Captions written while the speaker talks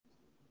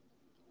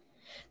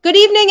Good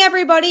evening,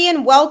 everybody,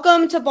 and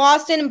welcome to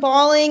Boston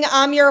Balling.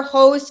 I'm your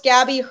host,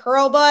 Gabby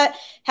Hurlbut.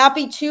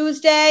 Happy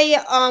Tuesday.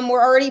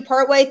 We're already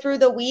partway through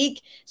the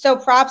week, so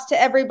props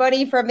to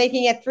everybody for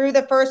making it through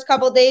the first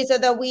couple days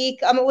of the week.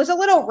 It was a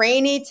little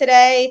rainy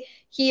today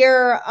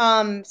here,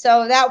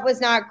 so that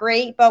was not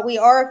great, but we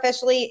are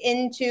officially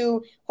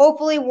into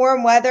hopefully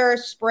warm weather,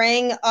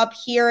 spring up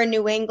here in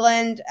New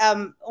England.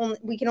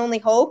 We can only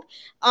hope.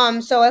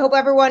 So I hope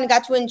everyone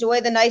got to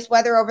enjoy the nice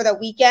weather over the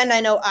weekend.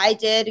 I know I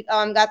did,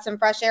 got some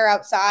fresh air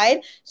outside.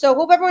 So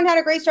hope everyone had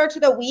a great start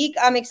to the week.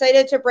 I'm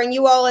excited to bring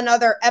you all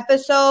another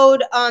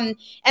episode.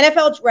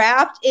 NFL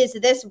draft is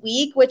this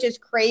week, which is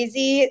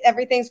crazy.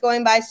 Everything's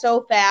going by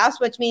so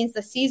fast, which means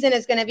the season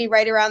is going to be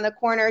right around the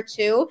corner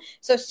too.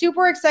 So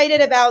super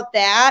excited about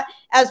that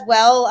as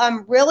well.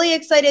 I'm really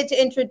excited to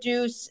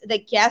introduce the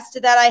guest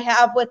that I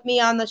have with me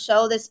on the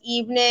show this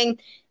evening.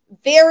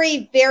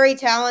 Very, very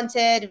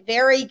talented,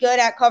 very good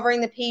at covering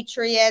the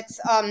Patriots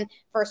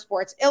for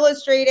Sports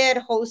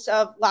Illustrated, host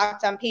of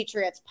Locked On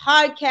Patriots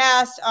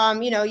podcast.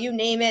 You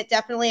name it,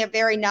 definitely a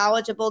very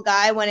knowledgeable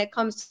guy when it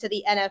comes to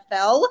the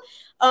NFL.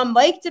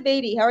 Mike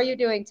DeBaty, how are you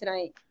doing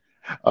tonight?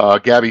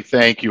 Gabby,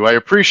 thank you. I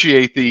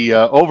appreciate the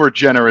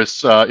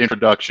over-generous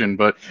introduction,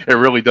 but it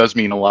really does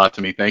mean a lot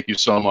to me. Thank you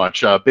so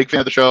much. Big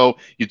fan of the show.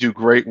 You do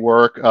great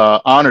work.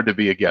 Honored to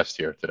be a guest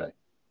here today.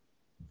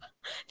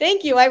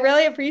 Thank you. I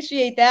really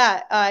appreciate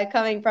that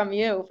coming from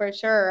you for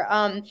sure.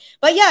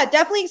 But yeah,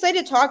 definitely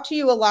excited to talk to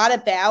you a lot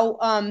about,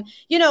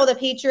 the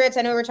Patriots.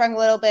 I know we were talking a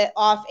little bit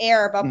off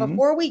air, but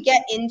before we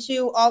get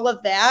into all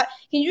of that,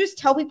 can you just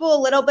tell people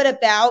a little bit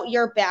about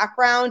your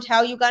background,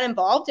 how you got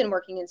involved in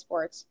working in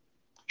sports?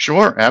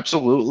 Sure,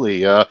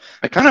 absolutely. I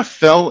kind of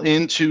fell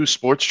into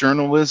sports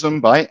journalism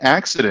by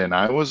accident.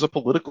 I was a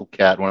political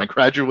cat when I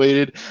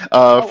graduated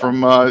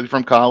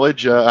from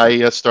college.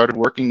 I started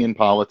working in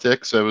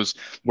politics. I was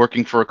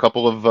working for a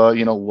couple of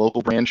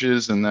local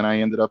branches, and then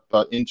I ended up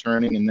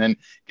interning and then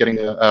getting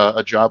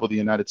a job with the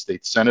United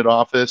States Senate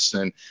office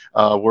and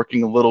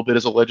working a little bit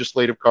as a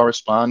legislative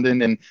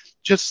correspondent. And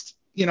just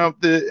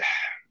the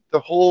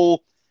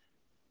whole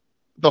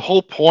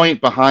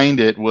point behind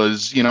it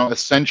was,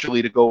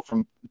 essentially to go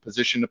from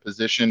position to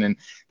position, and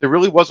there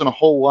really wasn't a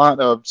whole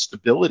lot of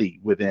stability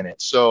within it.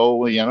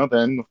 So,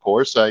 then of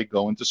course I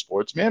go into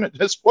sports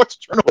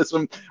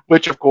journalism,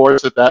 which of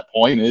course at that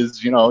point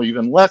is,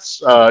 even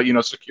less,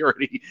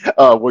 security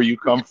where you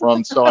come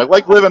from. So I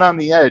like living on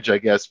the edge, I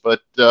guess.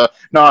 But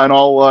no, in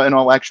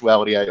all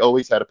actuality, I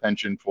always had a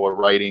penchant for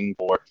writing,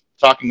 for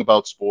talking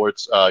about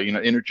sports,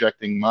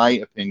 interjecting my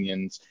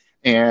opinions.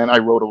 And I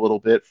wrote a little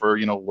bit for,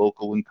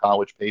 local and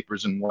college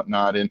papers and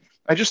whatnot. And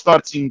I just thought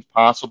it seemed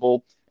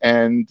possible.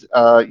 And,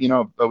 I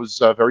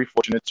was very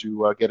fortunate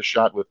to get a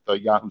shot with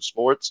Yahoo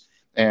Sports.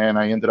 And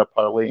I ended up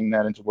parlaying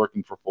that into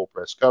working for full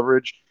press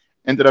coverage.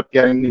 Ended up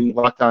getting the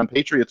Locked On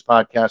Patriots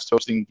podcast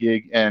hosting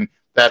gig. And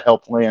that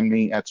helped land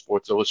me at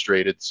Sports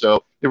Illustrated.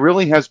 So it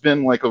really has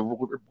been like a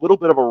little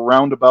bit of a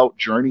roundabout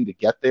journey to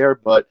get there.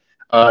 But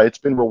it's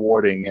been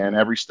rewarding. And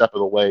every step of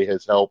the way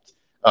has helped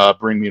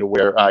bring me to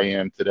where I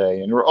am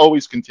today, and we're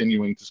always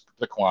continuing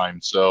to climb.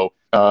 So,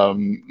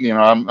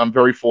 I'm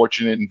very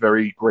fortunate and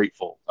very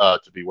grateful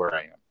to be where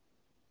I am.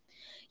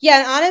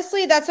 Yeah, and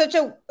honestly, that's such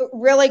a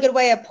really good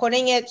way of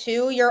putting it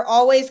too. You're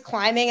always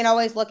climbing and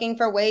always looking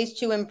for ways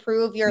to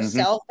improve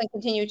yourself and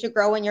continue to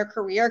grow in your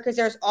career, because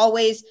there's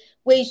always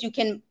ways you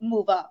can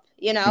move up,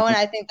 and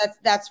I think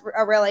that's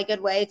a really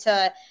good way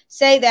to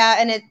say that.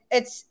 And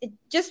it's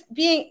just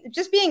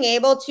being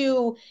able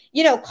to,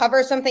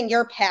 cover something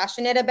you're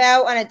passionate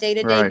about on a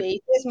day-to-day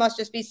basis must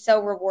just be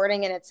so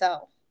rewarding in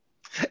itself.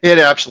 It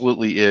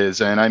absolutely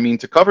is. And I mean,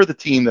 to cover the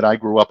team that I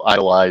grew up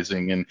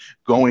idolizing and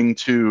going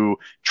to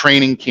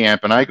training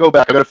camp, and I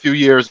got a few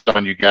years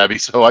on you, Gabby.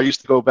 So I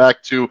used to go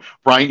back to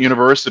Bryant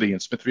University in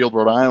Smithfield,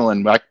 Rhode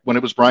Island, back when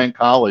it was Bryant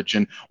College,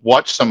 and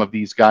watch some of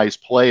these guys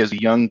play as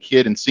a young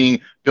kid, and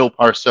seeing Bill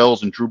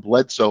Parcells and Drew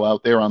Bledsoe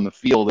out there on the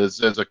field as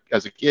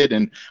a kid,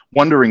 and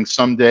wondering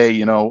someday,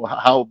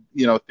 how,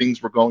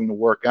 things were going to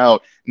work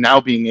out.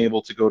 Now being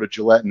able to go to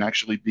Gillette and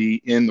actually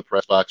be in the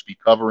press box, be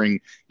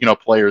covering,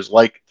 players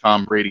like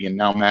Tom Brady and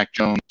now Mac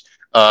Jones.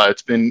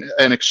 It's been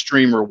an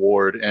extreme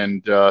reward,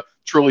 and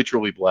truly,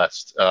 truly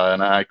blessed.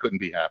 And I couldn't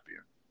be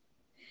happier.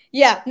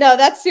 Yeah, no,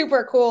 that's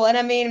super cool. And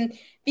I mean,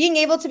 being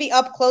able to be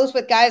up close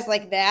with guys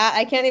like that,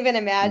 I can't even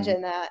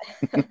imagine that.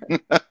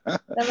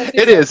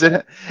 It is.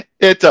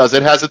 It does.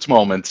 It has its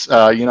moments.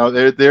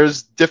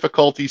 There's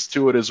difficulties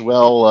to it as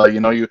well.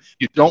 You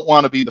don't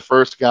want to be the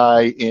first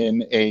guy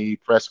in a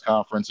press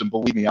conference. And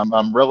believe me, I'm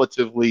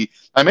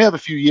I may have a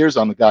few years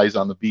on the guys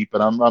on the beat,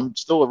 but I'm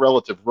still a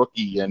relative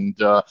rookie. And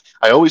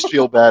I always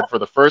feel bad for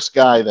the first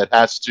guy that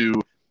has to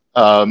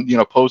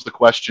pose the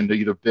question to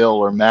either Bill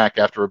or Mac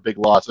after a big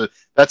loss.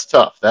 That's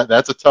tough.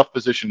 That's a tough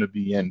position to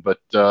be in, but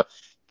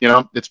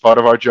it's part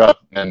of our job,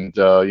 and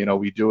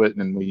we do it,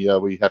 and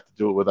we have to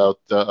do it without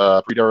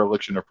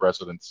predereliction or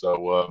precedent.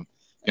 So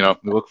we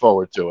look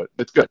forward to it.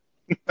 It's good.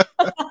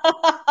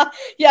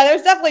 Yeah,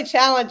 there's definitely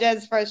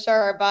challenges for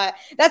sure, but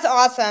that's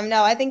awesome.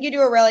 No, I think you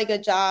do a really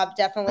good job.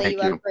 Definitely, Thank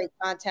you have you. great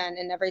content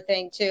and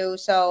everything too.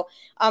 So,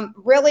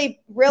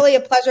 really, really a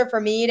pleasure for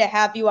me to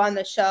have you on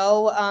the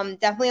show.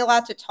 Definitely a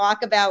lot to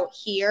talk about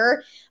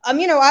here.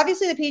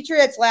 Obviously the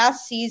Patriots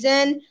last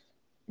season,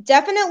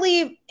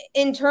 definitely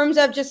in terms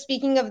of just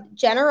speaking of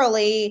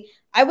generally,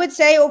 I would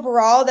say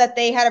overall that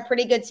they had a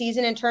pretty good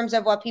season in terms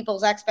of what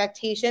people's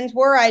expectations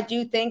were. I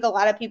do think a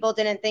lot of people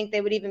didn't think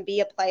they would even be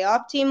a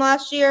playoff team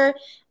last year.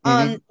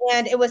 Mm-hmm.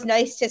 And it was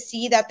nice to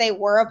see that they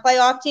were a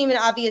playoff team. And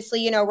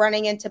obviously,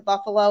 running into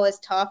Buffalo is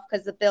tough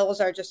because the Bills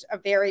are just a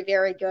very,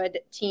 very good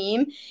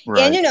team.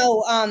 And,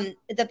 Right.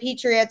 the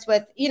Patriots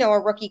with, a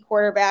rookie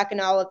quarterback and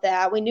all of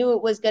that, we knew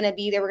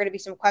there were going to be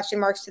some question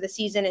marks to the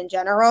season in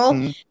general.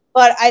 Mm-hmm.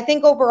 But I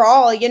think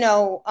overall,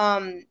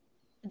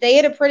 they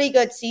had a pretty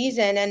good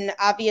season, and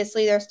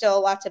obviously there's still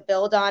a lot to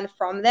build on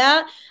from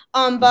that.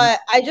 But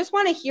I just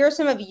want to hear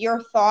some of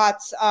your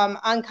thoughts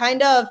on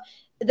kind of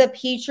the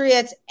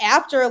Patriots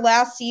after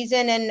last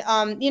season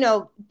and,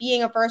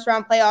 being a first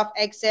round playoff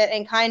exit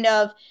and kind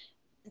of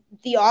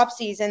the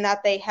offseason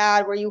that they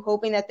had. Were you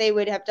hoping that they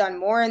would have done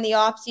more in the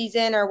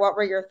offseason, or what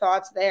were your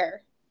thoughts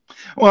there?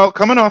 Well,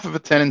 coming off of a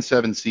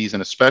 10-7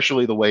 season,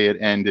 especially the way it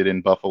ended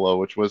in Buffalo,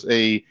 which was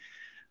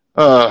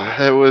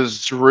it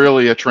was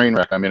really a train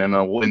wreck. I mean,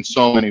 in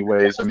so many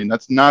ways. I mean,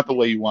 that's not the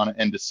way you want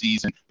to end a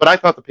season. But I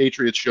thought the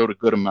Patriots showed a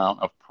good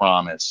amount of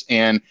promise,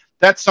 and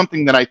that's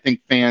something that I think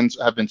fans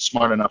have been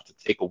smart enough to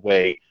take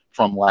away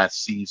from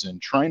last season.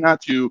 Try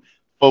not to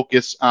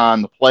focus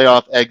on the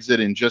playoff exit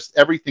and just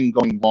everything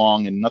going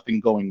wrong and nothing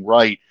going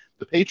right.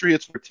 The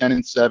Patriots were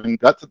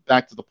 10-7,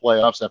 back to the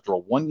playoffs after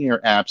a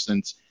 1-year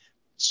absence,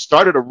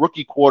 started a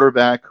rookie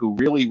quarterback who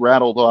really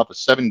rattled off a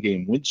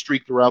 7-game win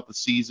streak throughout the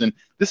season.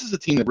 This is a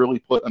team that really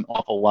put an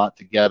awful lot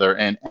together.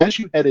 And as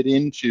you headed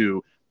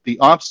into the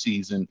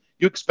offseason,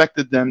 you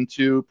expected them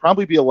to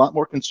probably be a lot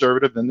more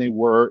conservative than they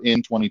were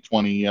in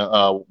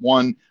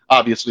 2021.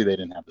 Obviously, they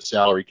didn't have the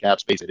salary cap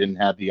space. They didn't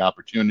have the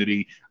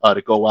opportunity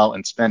to go out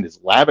and spend as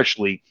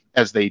lavishly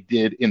as they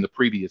did in the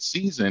previous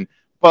season.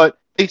 But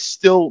they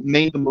still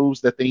made the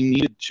moves that they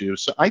needed to.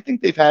 So I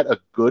think they've had a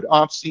good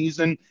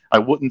offseason. I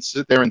wouldn't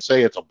sit there and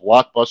say it's a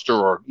blockbuster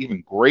or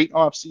even great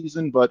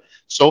offseason, but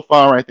so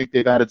far I think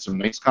they've added some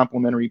nice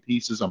complementary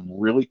pieces. I'm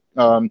really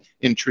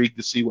intrigued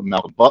to see what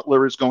Malcolm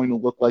Butler is going to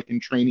look like in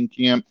training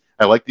camp.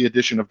 I like the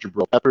addition of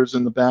Jabril Peppers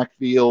in the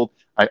backfield.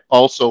 I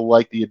also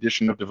like the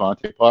addition of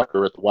Devontae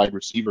Parker at the wide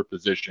receiver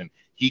position.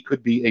 He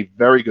could be a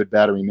very good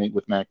battery mate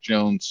with Mac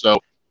Jones. So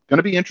going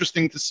to be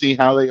interesting to see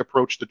how they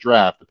approach the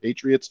draft. The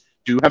Patriots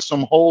do have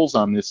some holes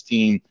on this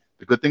team.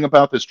 The good thing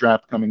about this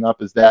draft coming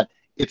up is that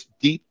it's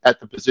deep at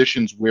the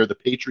positions where the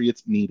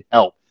Patriots need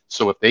help.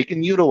 So if they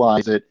can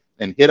utilize it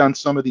and hit on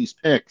some of these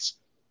picks,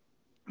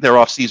 their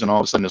offseason all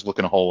of a sudden is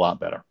looking a whole lot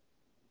better.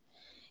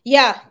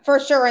 Yeah, for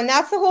sure. And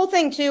that's the whole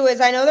thing too,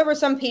 is I know there were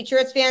some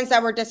Patriots fans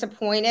that were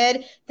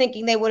disappointed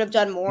thinking they would have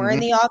done more in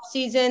the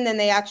offseason than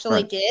they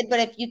actually did. But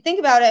if you think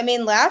about it, I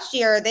mean, last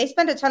year they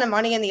spent a ton of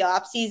money in the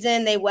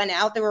offseason. They went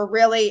out, they were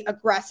really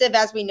aggressive,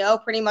 as we know,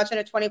 pretty much in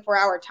a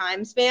 24-hour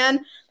time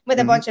span with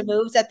a bunch of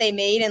moves that they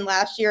made in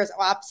last year's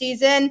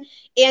offseason.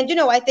 And,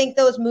 I think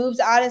those moves,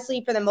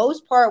 honestly, for the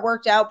most part,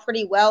 worked out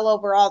pretty well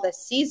overall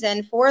this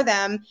season for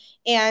them.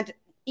 And,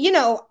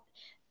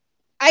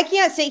 I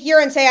can't sit here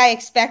and say I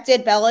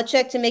expected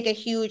Belichick to make a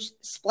huge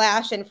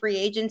splash in free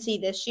agency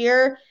this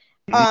year.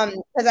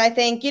 Because I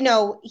think,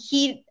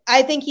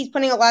 I think he's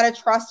putting a lot of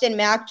trust in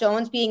Mac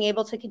Jones being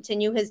able to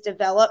continue his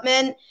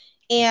development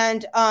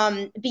and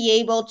be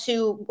able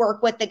to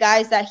work with the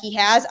guys that he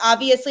has.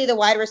 Obviously, the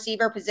wide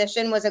receiver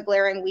position was a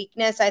glaring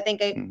weakness. I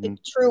think a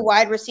true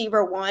wide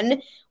receiver one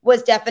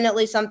was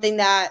definitely something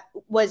that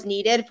was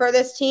needed for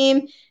this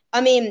team.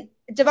 I mean,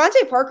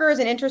 Devontae Parker is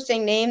an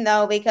interesting name,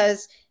 though,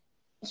 because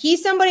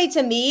he's somebody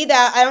to me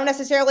that I don't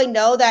necessarily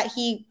know that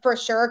he for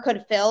sure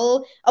could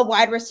fill a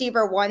wide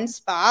receiver one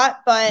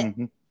spot, but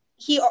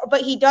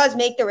he does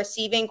make the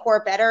receiving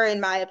core better, in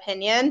my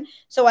opinion.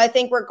 So I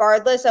think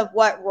regardless of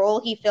what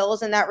role he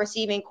fills in that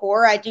receiving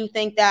core, I do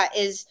think that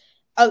is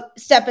a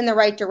step in the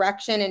right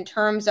direction in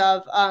terms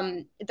of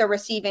the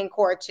receiving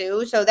core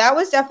too. So that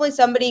was definitely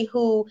somebody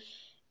who,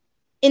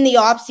 in the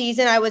off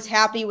season, I was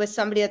happy with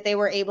somebody that they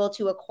were able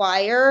to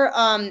acquire.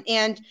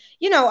 And,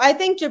 I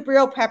think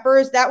Jabril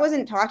Peppers, that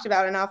wasn't talked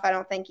about enough. I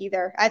don't think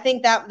either. I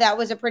think that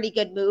was a pretty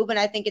good move. And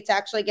I think it's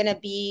actually going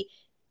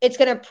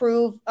to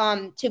prove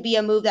to be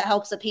a move that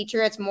helps the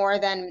Patriots more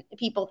than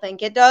people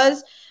think it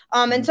does.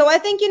 And so I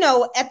think,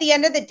 at the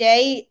end of the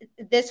day,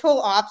 this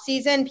whole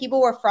offseason, people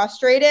were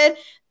frustrated.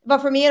 But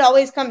for me, it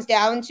always comes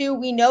down to,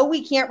 we know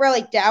we can't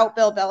really doubt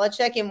Bill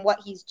Belichick and what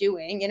he's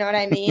doing. You know what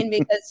I mean?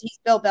 Because he's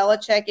Bill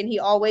Belichick and he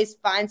always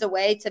finds a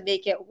way to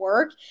make it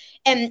work.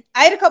 And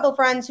I had a couple of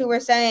friends who were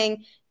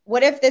saying,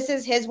 what if this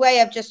is his way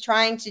of just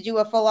trying to do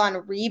a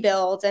full-on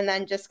rebuild and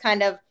then just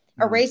kind of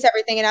erase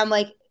everything? And I'm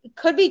like, it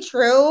could be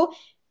true,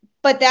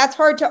 but that's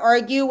hard to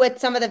argue with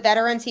some of the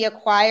veterans he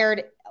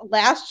acquired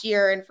last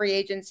year in free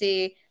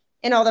agency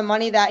and all the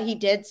money that he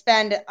did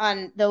spend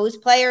on those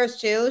players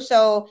too.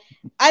 So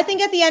I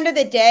think at the end of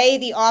the day,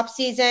 the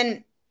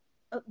offseason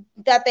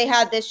that they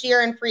had this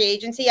year in free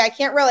agency, I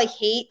can't really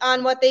hate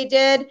on what they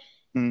did.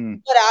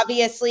 But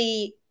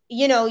obviously,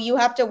 you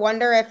have to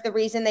wonder if the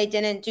reason they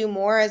didn't do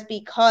more is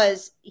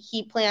because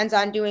he plans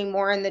on doing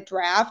more in the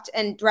draft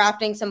and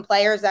drafting some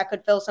players that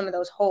could fill some of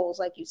those holes,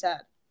 like you said.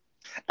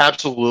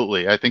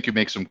 Absolutely. I think you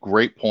make some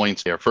great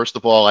points there. First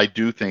of all, I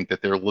do think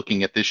that they're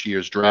looking at this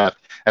year's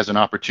draft as an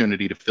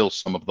opportunity to fill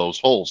some of those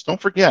holes.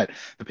 Don't forget,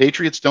 the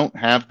Patriots don't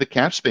have the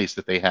cap space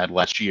that they had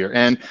last year.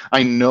 And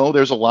I know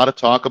there's a lot of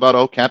talk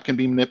about, cap can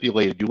be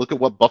manipulated. You look at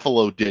what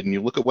Buffalo did and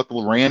you look at what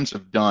the Rams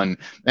have done,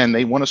 and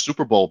they won a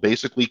Super Bowl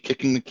basically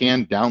kicking the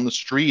can down the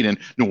street. And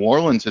New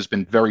Orleans has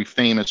been very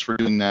famous for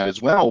doing that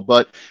as well.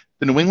 But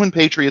the New England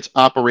Patriots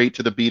operate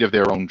to the beat of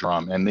their own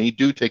drum, and they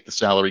do take the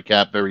salary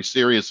cap very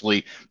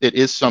seriously. It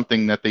is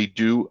something that they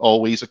do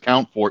always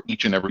account for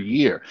each and every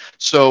year.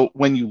 So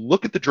when you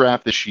look at the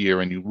draft this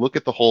year and you look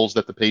at the holes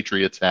that the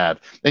Patriots have,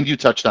 and you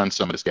touched on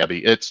some of this,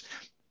 Gabby, it's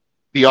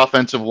the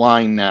offensive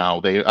line now.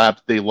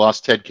 They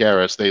lost Ted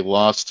Karras. They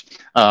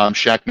lost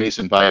Shaq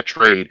Mason via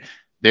trade.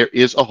 There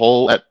is a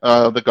hole at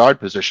the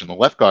guard position, the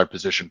left guard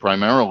position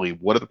primarily.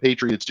 What do the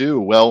Patriots do?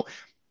 Well,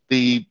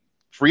 the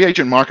free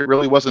agent market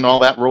really wasn't all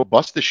that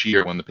robust this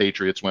year when the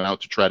Patriots went out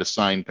to try to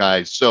sign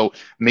guys. So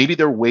maybe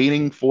they're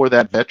waiting for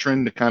that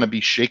veteran to kind of be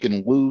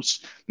shaken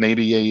loose,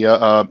 maybe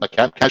a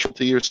cap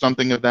casualty or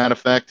something of that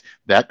effect.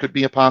 That could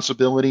be a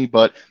possibility,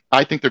 but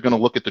I think they're going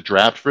to look at the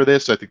draft for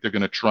this. I think they're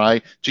going to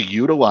try to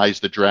utilize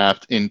the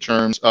draft in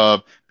terms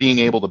of being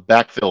able to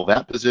backfill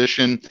that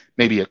position,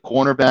 maybe a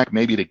cornerback,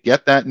 maybe to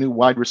get that new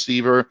wide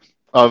receiver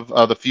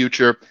of the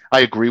future.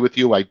 I agree with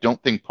you. I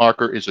don't think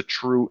Parker is a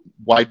true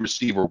wide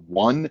receiver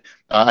one.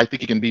 I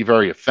think he can be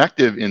very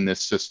effective in this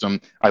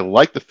system. I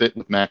like the fit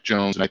with Mac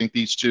Jones, and I think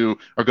these two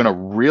are going to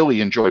really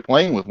enjoy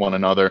playing with one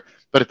another.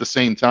 But at the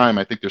same time,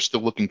 I think they're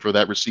still looking for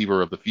that receiver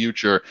of the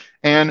future.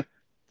 And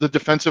the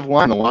defensive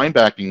line, the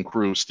linebacking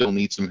crew still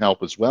needs some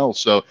help as well.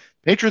 So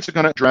Patriots are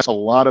going to address a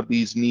lot of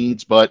these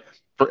needs. But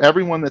for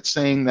everyone that's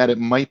saying that it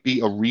might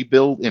be a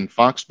rebuild in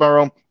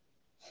Foxborough,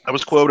 I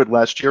was quoted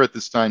last year at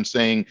this time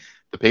saying,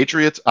 the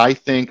Patriots, I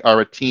think,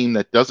 are a team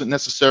that doesn't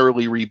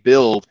necessarily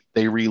rebuild.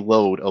 They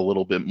reload a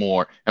little bit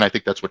more. And I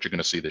think that's what you're going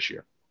to see this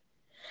year.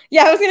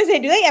 Yeah, I was going to say,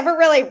 do they ever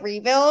really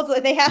rebuild?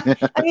 They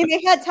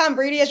had Tom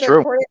Brady as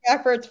their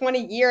quarterback for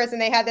 20 years, and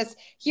they had this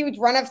huge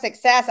run of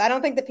success. I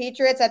don't think the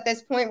Patriots at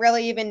this point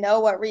really even know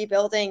what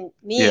rebuilding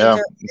means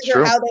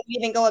or how they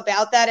even go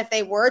about that if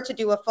they were to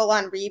do a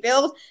full-on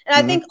rebuild. And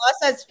I think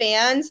us as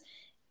fans,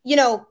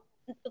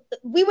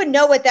 we would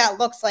know what that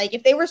looks like.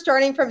 If they were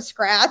starting from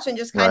scratch and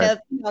just kind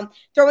of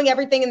throwing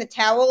everything in the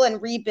towel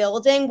and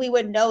rebuilding, we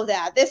would know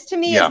that. This to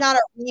me is not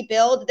a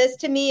rebuild. This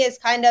to me is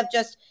kind of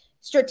just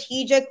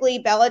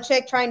strategically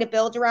Belichick trying to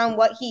build around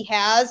what he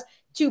has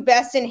to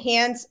best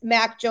enhance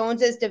Mac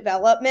Jones's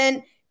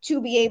development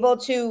to be able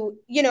to,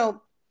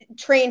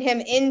 train him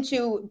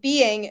into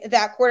being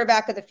that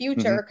quarterback of the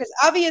future. Because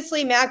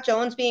obviously Mac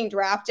Jones being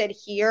drafted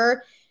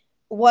here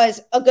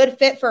was a good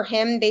fit for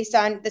him based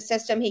on the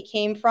system he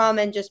came from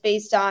and just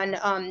based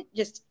on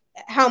just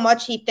how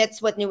much he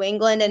fits with New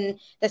England and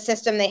the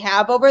system they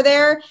have over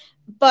there.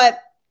 But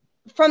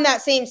from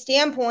that same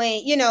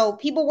standpoint,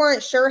 people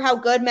weren't sure how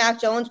good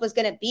Mac Jones was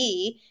going to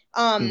be.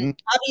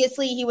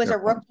 Obviously, he was a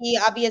rookie.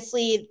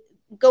 Obviously,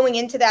 going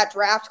into that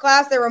draft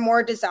class, there were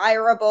more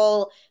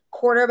desirable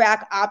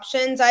quarterback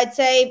options, I'd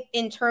say,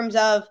 in terms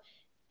of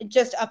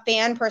just a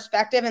fan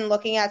perspective and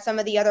looking at some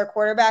of the other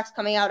quarterbacks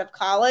coming out of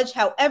college.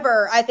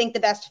 However, I think the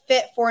best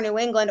fit for New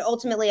England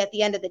ultimately at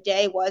the end of the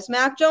day was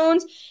Mac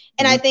Jones.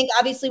 And I think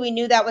obviously we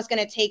knew that was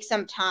going to take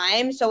some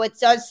time. So it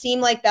does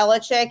seem like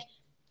Belichick,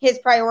 his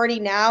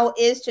priority now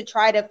is to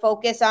try to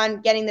focus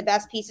on getting the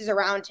best pieces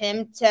around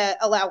him to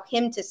allow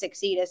him to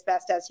succeed as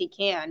best as he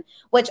can,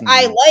 which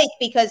I like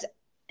because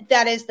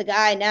that is the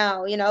guy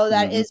now,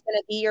 that is going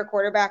to be your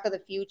quarterback of the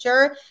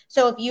future.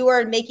 So if you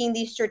are making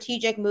these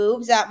strategic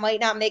moves that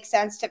might not make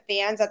sense to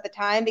fans at the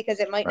time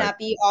because it might not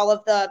be all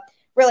of the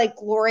really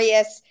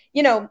glorious,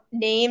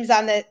 names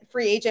on the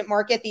free agent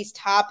market, these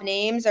top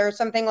names or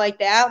something like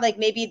that, like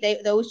maybe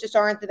those just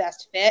aren't the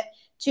best fit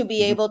to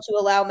be able to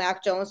allow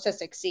Mac Jones to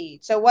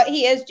succeed. So what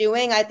he is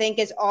doing, I think,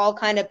 is all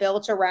kind of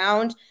built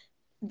around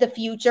the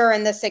future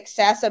and the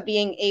success of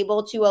being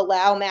able to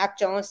allow Mac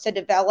Jones to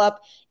develop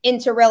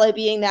into really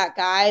being that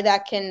guy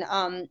that can,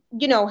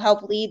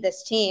 help lead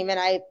this team. And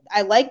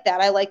I like that.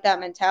 I like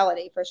that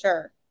mentality for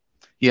sure.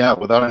 Yeah,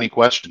 without any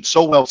question.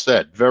 So well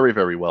said. Very,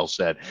 very well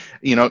said.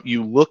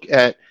 You look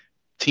at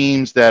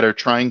teams that are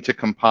trying to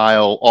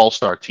compile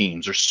all-star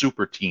teams or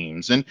super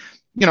teams, and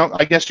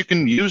I guess you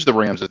can use the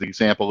Rams as the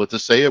example to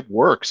say it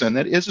works. And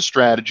that is a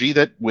strategy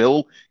that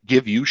will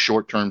give you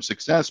short-term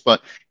success.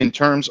 But in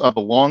terms of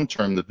the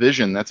long-term, the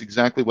vision, that's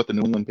exactly what the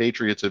New England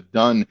Patriots have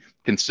done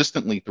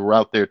consistently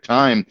throughout their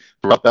time,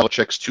 throughout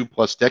Belichick's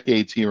 2+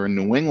 decades here in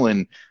New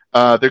England.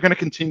 They're going to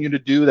continue to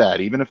do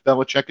that. Even if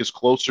Belichick is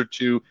closer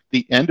to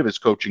the end of his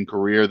coaching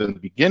career than the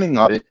beginning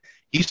of it,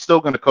 he's still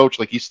going to coach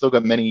like he's still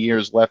got many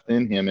years left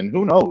in him. And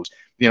who knows?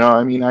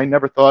 I mean, I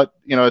never thought,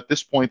 at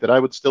this point that I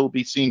would still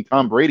be seeing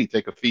Tom Brady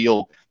take a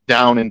field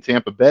down in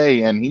Tampa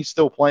Bay, and he's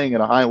still playing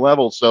at a high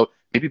level. So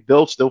maybe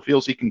Bill still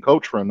feels he can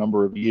coach for a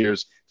number of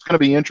years. It's going to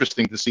be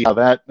interesting to see how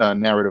that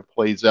narrative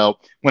plays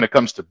out when it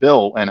comes to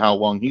Bill and how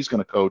long he's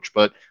going to coach.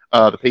 But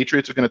the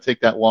Patriots are going to take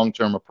that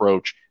long-term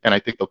approach, and I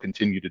think they'll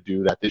continue to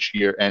do that this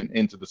year and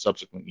into the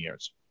subsequent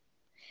years.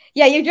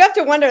 Yeah, you do have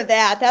to wonder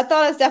that. That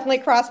thought has definitely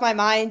crossed my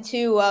mind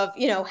too of,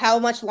 how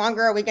much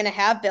longer are we going to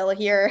have Bill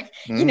here?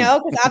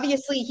 Because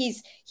obviously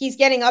he's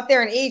getting up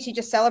there in age. He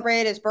just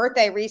celebrated his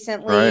birthday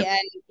recently. Right. And,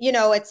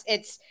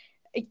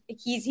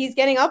 he's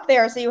getting up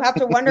there. So you have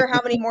to wonder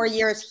how many more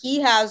years he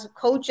has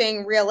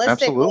coaching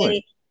realistically.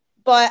 Absolutely.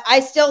 But I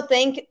still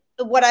think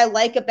what I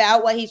like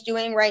about what he's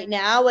doing right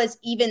now is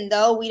even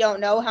though we don't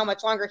know how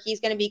much longer he's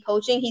going to be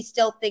coaching, he's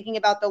still thinking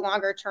about the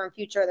longer term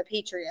future of the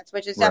Patriots,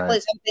 which is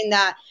definitely something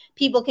that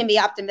people can be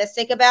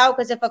optimistic about.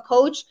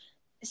 Because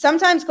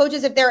sometimes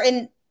coaches, if they're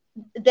in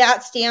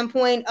that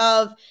standpoint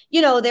of,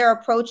 they're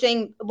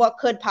approaching what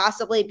could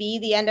possibly be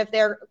the end of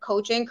their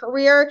coaching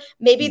career,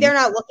 maybe they're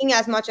not looking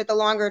as much at the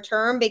longer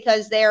term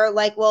because they're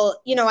like,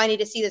 well, I need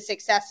to see the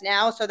success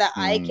now so that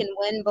I can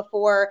win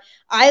before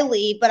I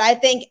leave. But I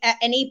think at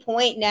any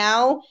point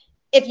now,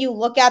 if you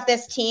look at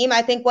this team,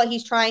 I think what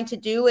he's trying to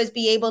do is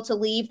be able to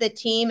leave the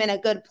team in a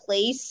good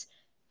place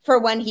for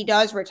when he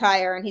does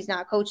retire and he's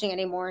not coaching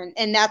anymore.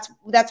 And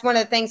that's one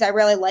of the things I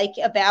really like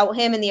about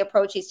him and the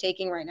approach he's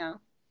taking right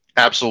now.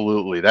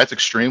 Absolutely. That's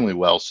extremely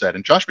well said.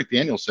 And Josh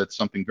McDaniels said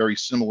something very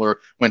similar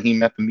when he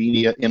met the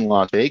media in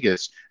Las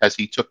Vegas as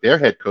he took their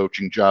head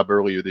coaching job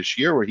earlier this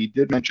year, where he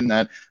did mention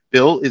that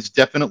Bill is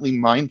definitely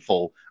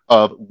mindful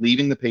of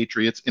leaving the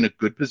Patriots in a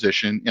good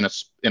position,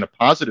 in a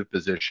positive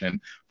position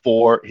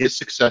for his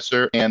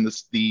successor and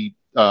the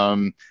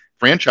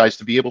franchise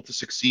to be able to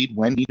succeed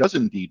when he does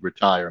indeed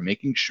retire,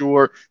 making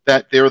sure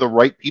that there are the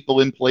right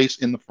people in place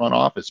in the front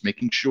office,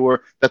 making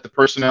sure that the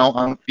personnel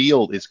on the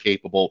field is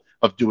capable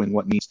of doing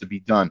what needs to be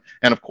done.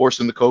 And of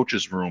course, in the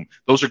coach's room,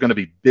 those are going to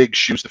be big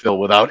shoes to fill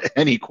without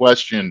any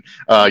question.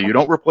 You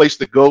don't replace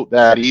the GOAT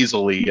that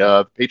easily.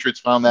 The Patriots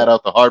found that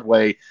out the hard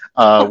way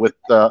with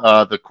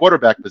the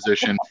quarterback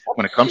position.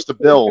 When it comes to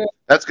Bill,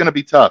 that's going to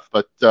be tough.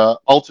 But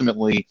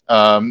ultimately,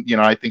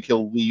 I think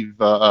he'll leave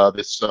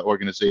this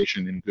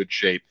organization in good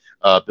shape.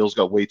 Bill's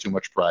got way too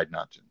much pride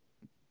not to.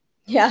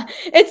 Yeah,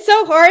 it's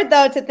so hard,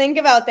 though, to think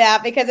about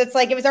that because it's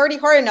like it was already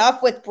hard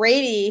enough with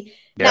Brady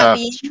not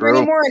being here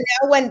anymore. And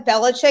now when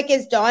Belichick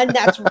is done,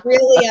 that's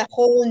really a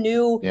whole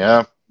new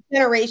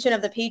generation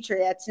of the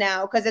Patriots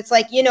now. Because it's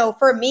like,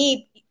 for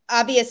me,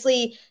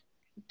 obviously,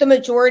 the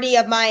majority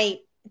of my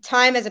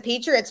time as a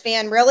Patriots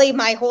fan, really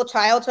my whole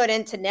childhood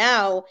into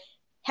now,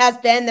 has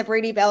been the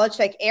Brady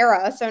Belichick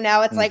era. So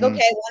now it's like,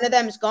 okay, one of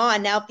them's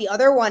gone. Now, if the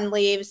other one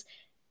leaves,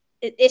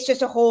 it's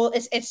just a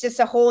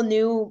whole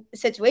new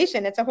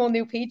situation. It's a whole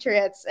new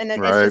Patriots. And it's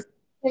just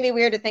going to be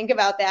weird to think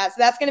about that. So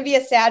that's going to be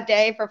a sad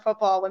day for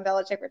football when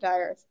Belichick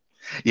retires.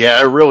 Yeah,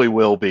 it really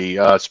will be,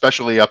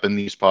 especially up in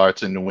these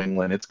parts in New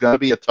England. It's going to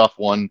be a tough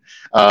one.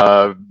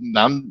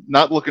 I'm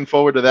not looking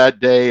forward to that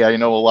day. I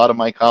know a lot of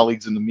my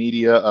colleagues in the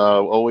media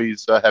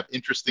always have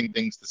interesting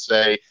things to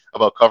say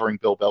about covering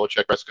Bill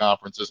Belichick press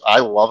conferences. I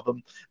love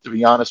them, to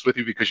be honest with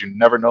you, because you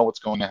never know what's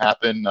going to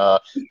happen. I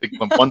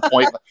think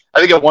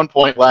at one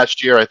point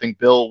last year, I think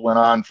Bill went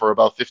on for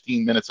about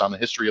 15 minutes on the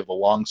history of the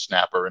long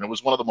snapper, and it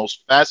was one of the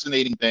most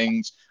fascinating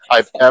things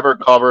I've ever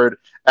covered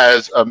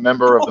as a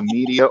member of the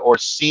media or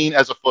seen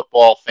as a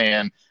football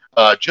fan,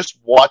 just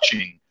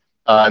watching.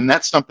 And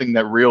that's something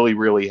that really,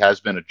 really has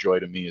been a joy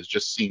to me, is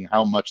just seeing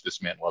how much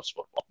this man loves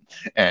football.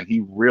 And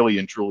he really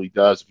and truly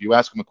does. If you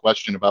ask him a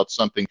question about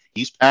something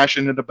he's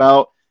passionate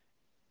about,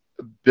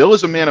 Bill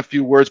is a man of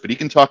few words, but he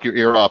can talk your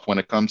ear off when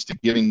it comes to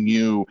giving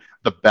you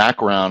the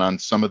background on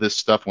some of this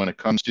stuff, when it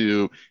comes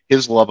to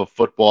his love of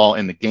football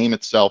and the game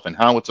itself and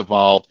how it's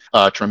evolved.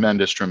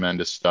 Tremendous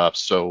stuff.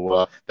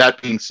 So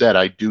that being said,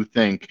 I do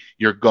think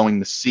you're going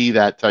to see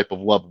that type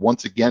of love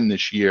once again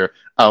this year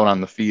out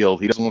on the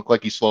field. He doesn't look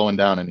like he's slowing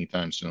down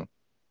anytime soon.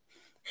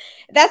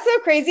 That's so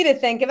crazy to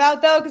think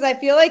about, though, because I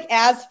feel like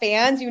as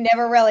fans, you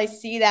never really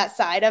see that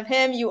side of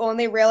him. You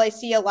only really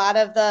see a lot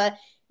of the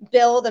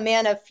Bill, the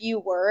man of few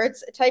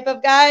words type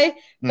of guy.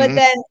 But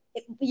then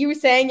you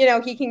saying,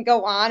 he can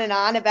go on and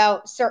on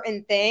about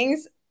certain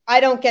things. I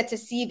don't get to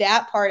see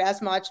that part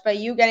as much, but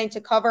you getting to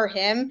cover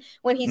him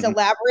when he's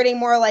elaborating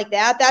more like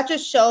that, that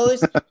just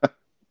shows,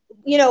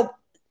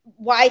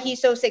 why he's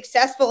so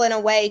successful in a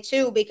way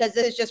too, because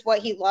this is just what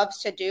he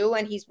loves to do.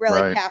 And he's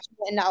really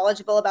passionate and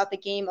knowledgeable about the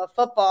game of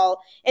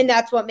football. And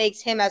that's what makes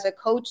him as a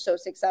coach so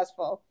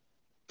successful.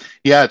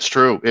 Yeah, it's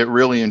true. It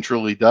really and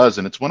truly does.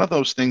 And it's one of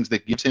those things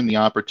that gives him the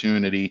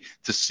opportunity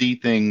to see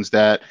things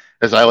that,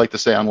 as I like to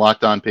say on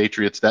Locked On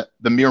Patriots, that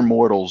the mere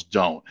mortals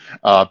don't.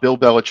 Bill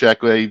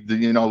Belichick,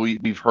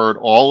 we've heard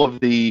all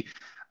of the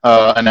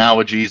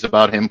analogies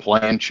about him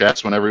playing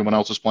chess when everyone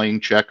else is playing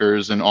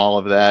checkers and all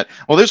of that.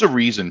 Well, there's a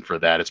reason for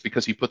that. It's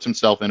because he puts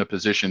himself in a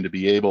position to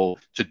be able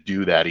to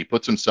do that. He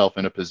puts himself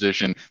in a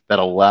position that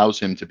allows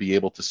him to be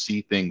able to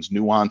see things,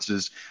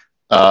 nuances,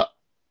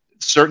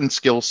 certain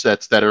skill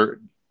sets that are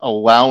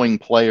allowing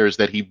players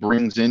that he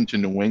brings into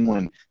New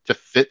England to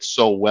fit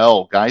so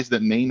well, guys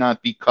that may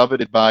not be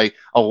coveted by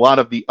a lot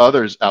of the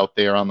others out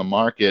there on the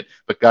market,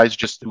 but guys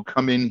just who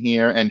come in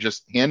here and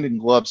just hand in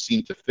glove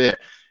seem to fit.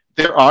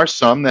 There are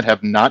some that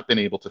have not been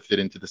able to fit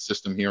into the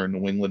system here in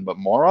New England, but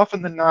more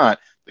often than not,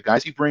 the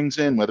guys he brings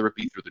in, whether it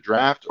be through the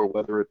draft or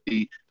whether it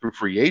be through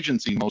free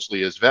agency,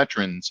 mostly as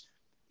veterans,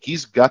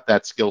 he's got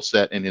that skill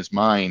set in his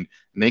mind,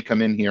 and they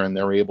come in here and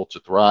they're able to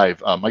thrive.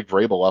 Mike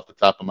Vrabel, off the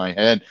top of my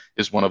head,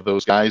 is one of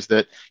those guys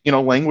that,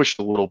 languished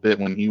a little bit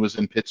when he was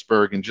in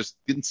Pittsburgh and just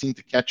didn't seem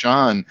to catch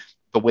on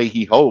the way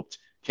he hoped.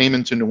 Came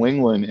into New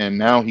England, and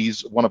now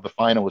he's one of the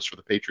finalists for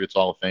the Patriots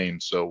Hall of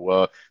Fame.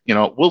 So,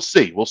 we'll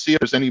see. We'll see if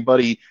there's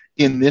anybody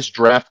in this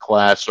draft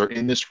class or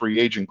in this free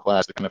agent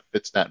class that kind of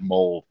fits that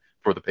mold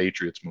for the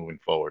Patriots moving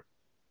forward.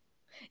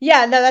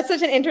 Yeah, no, that's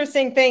such an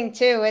interesting thing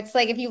too. It's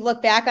like if you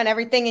look back on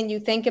everything and you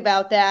think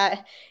about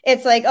that,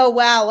 it's like, oh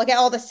wow, look at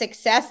all the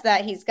success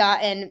that he's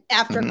gotten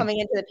after coming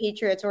into the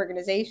Patriots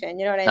organization.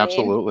 You know what I mean?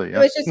 Absolutely.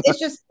 Yeah. So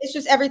it's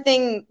just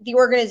everything, the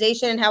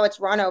organization and how it's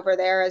run over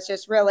there is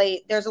just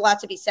really, there's a lot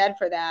to be said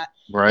for that.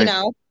 Right.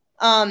 No.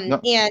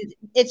 And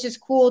it's just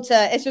cool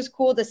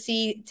to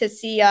see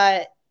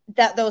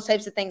that those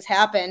types of things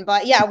happen.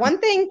 But yeah, one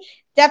thing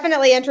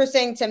definitely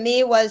interesting to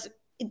me was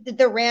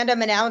the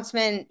random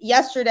announcement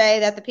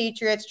yesterday that the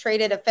Patriots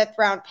traded a 5th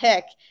round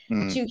pick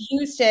to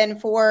Houston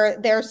for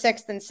their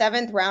 6th and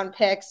 7th round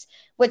picks,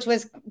 which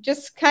was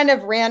just kind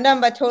of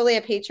random, but totally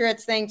a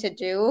Patriots thing to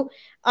do.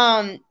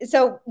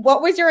 So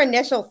what was your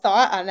initial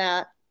thought on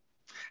that?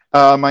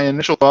 My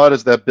initial thought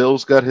is that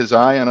Bill's got his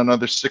eye on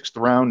another 6th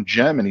round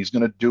gem, and he's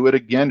going to do it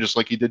again, just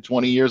like he did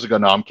 20 years ago.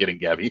 No, I'm kidding,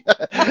 Gabby.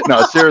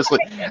 No, seriously.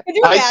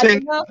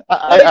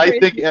 I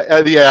think,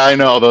 yeah, I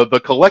know. The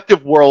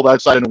collective world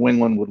outside of New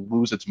England would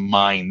lose its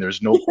mind.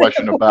 There's no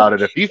question about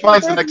it. If he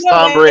finds the next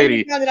Tom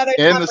Brady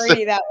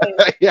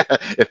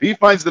if he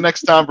finds the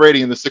next Tom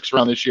Brady in the 6th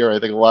round this year, I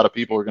think a lot of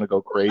people are going to go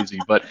crazy.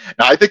 But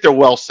no, I think they're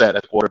well set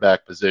at the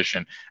quarterback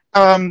position.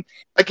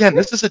 Again,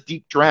 this is a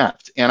deep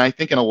draft, and I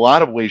think in a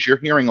lot of ways you're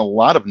hearing a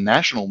lot of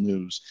national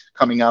news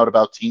coming out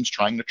about teams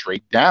trying to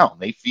trade down.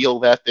 They feel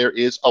that there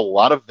is a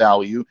lot of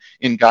value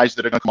in guys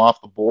that are going to come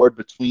off the board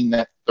between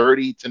that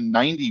 30 to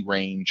 90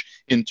 range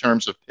in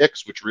terms of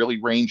picks, which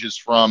really ranges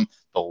from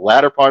the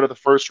latter part of the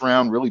 1st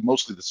round, really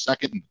mostly the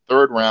 2nd and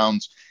 3rd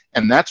rounds.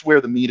 And that's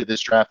where the meat of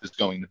this draft is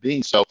going to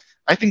be. So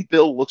I think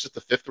Bill looks at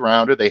the 5th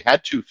rounder. They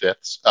had 2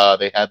 5ths.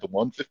 They had the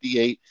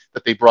 158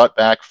 that they brought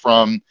back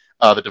from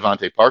the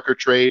Devontae Parker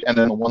trade, and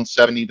then the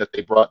 170 that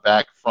they brought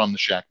back from the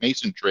Shaq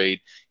Mason trade.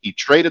 He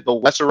traded the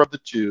lesser of the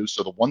two,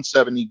 so the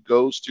 170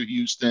 goes to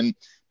Houston.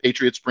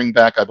 Patriots bring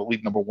back, I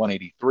believe, number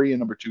 183 and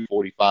number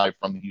 245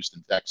 from the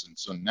Houston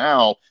Texans. So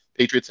now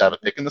Patriots have a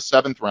pick in the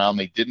 7th round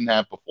they didn't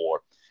have before,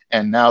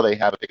 and now they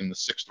have a pick in the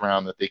 6th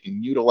round that they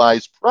can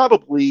utilize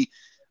probably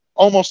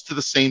almost to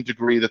the same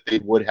degree that they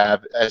would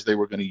have as they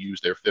were going to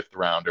use their 5th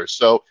rounder.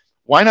 So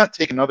why not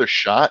take another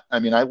shot? I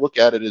mean, I look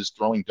at it as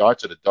throwing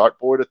darts at a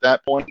dartboard at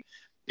that point.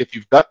 If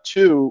you've got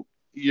 2,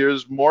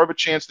 there's more of a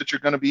chance that you're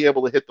going to be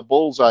able to hit the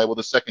bullseye with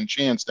a second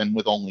chance than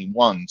with only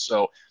 1.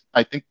 So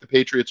I think the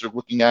Patriots are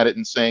looking at it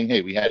and saying,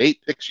 hey, we had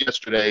 8 picks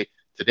yesterday.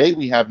 Today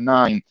we have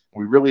 9.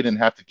 We really didn't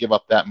have to give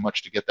up that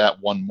much to get that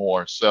 1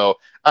 more. So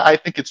I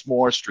think it's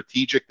more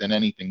strategic than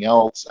anything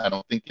else. I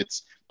don't think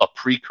it's a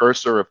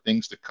precursor of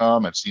things to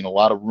come. I've seen a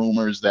lot of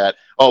rumors that,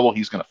 oh, well,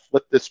 he's going to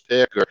flip this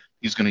pick or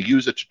he's going to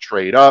use it to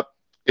trade up.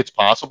 It's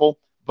possible,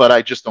 but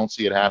I just don't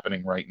see it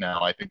happening right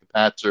now. I think the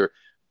Pats are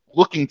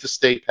looking to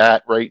stay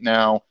pat right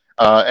now,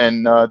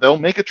 and they'll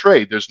make a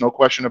trade. There's no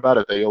question about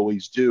it. They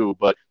always do,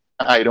 but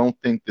I don't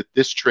think that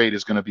this trade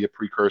is going to be a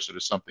precursor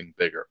to something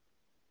bigger.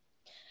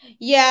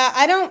 Yeah,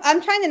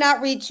 I'm trying to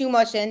not read too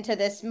much into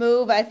this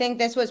move. I think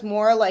this was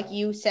more like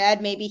you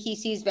said, maybe he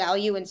sees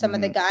value in some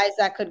of the guys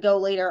that could go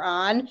later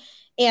on.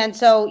 And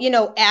so,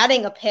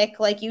 adding a pick,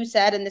 like you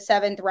said, in the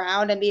 7th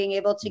round and being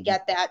able to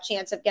get that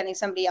chance of getting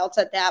somebody else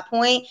at that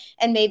point.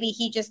 And maybe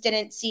he just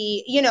didn't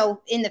see,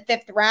 in the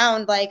 5th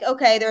round, like,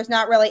 okay, there's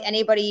not really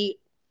anybody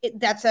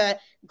that's a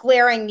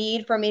glaring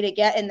need for me to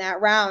get in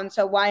that round.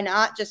 So why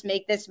not just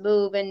make this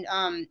move and,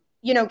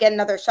 get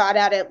another shot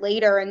at it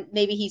later. And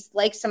maybe he's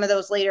like some of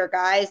those later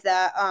guys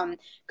that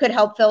could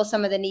help fill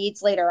some of the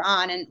needs later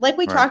on. And like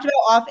we talked about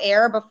off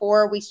air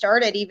before we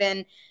started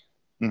even,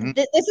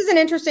 this is an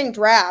interesting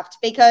draft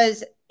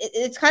because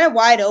it's kind of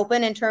wide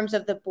open in terms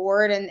of the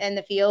board and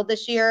the field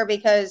this year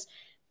because,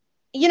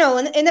 in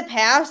the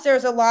past,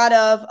 there's a lot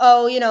of,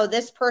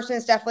 this person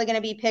is definitely going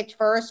to be picked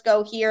first,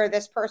 go here.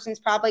 This person's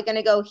probably going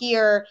to go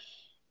here.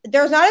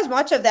 There's not as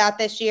much of that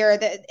this year.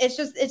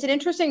 It's an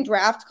interesting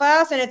draft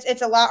class, and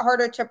it's a lot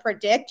harder to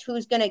predict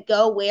who's going to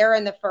go where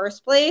in the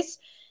first place.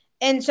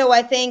 And so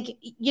I think,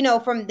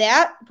 from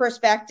that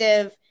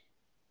perspective,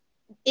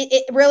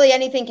 really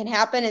anything can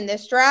happen in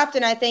this draft.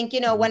 And I think,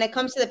 when it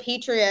comes to the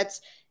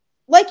Patriots,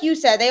 like you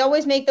said, they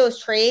always make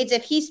those trades.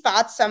 If he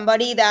spots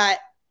somebody that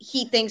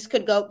he thinks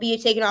could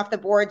be taken off the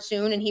board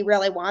soon and he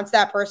really wants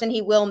that person,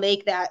 he will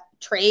make that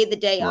trade the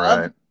day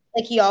of,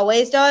 like he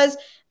always does.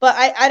 But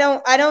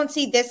I don't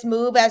see this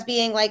move as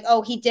being like,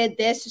 oh, he did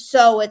this,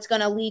 so it's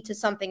going to lead to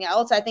something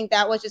else. I think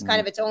that was just kind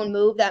of its own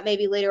move that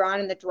maybe later on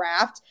in the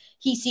draft,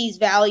 he sees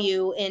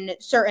value in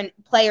certain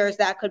players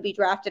that could be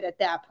drafted at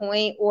that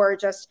point, or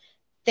just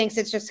thinks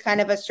it's just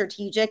kind of a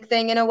strategic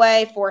thing in a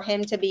way for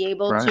him to be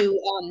able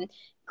to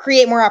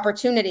create more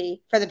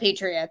opportunity for the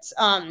Patriots.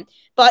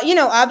 But,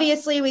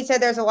 obviously we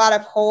said there's a lot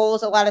of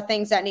holes, a lot of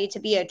things that need to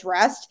be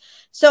addressed.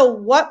 So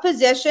what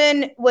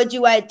position would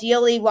you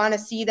ideally want to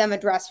see them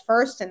address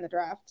first in the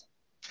draft?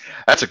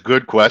 That's a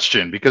good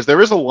question, because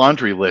there is a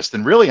laundry list.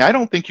 And really, I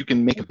don't think you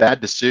can make a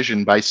bad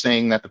decision by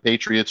saying that the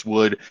Patriots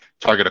would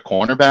target a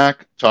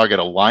cornerback, target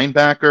a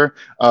linebacker,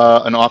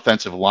 an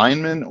offensive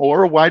lineman,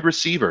 or a wide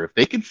receiver. If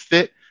they can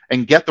fit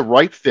and get the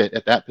right fit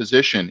at that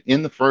position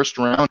in the first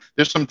round,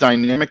 there's some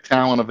dynamic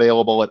talent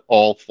available at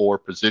all four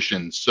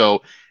positions.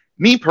 So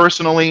me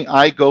personally,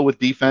 I go with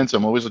defense.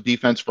 I'm always a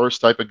defense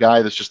first type of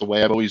guy. That's just the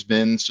way I've always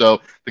been. So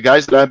the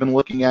guys that I've been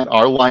looking at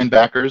are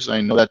linebackers.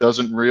 I know that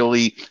doesn't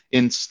really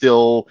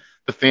instill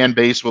the fan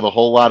base with a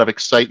whole lot of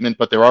excitement,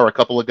 but there are a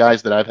couple of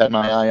guys that I've had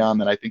my eye on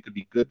that I think could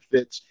be good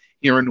fits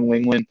here in New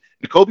England.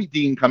 Nakobe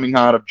Dean, coming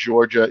out of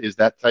Georgia, is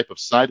that type of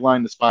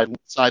sideline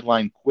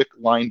quick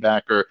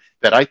linebacker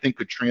that I think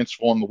could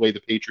transform the way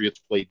the Patriots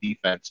play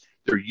defense.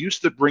 They're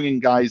used to bringing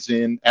guys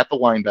in at the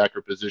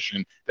linebacker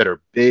position that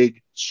are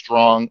big,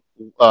 strong,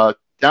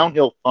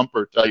 downhill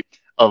thumper type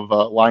of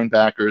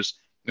linebackers.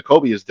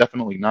 Nakobe is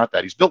definitely not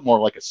that. He's built more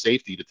like a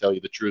safety, to tell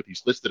you the truth.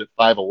 He's listed at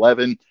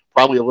 5'11",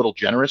 probably a little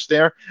generous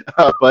there,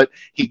 but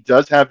he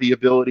does have the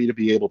ability to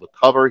be able to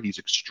cover. He's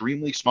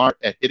extremely smart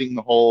at hitting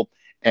the hole.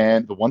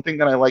 And the one thing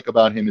that I like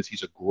about him is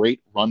he's a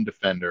great run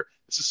defender.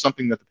 This is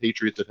something that the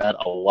Patriots have had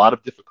a lot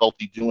of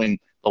difficulty doing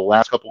the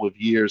last couple of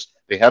years.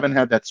 They haven't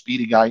had that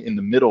speedy guy in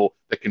the middle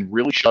that can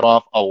really shut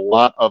off a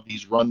lot of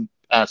these run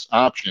pass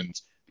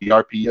options, the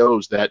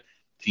RPOs that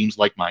teams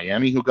like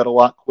Miami, who got a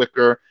lot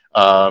quicker,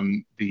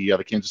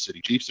 the Kansas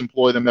City Chiefs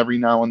employ them every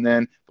now and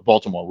then, the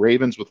Baltimore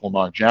Ravens with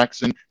Lamar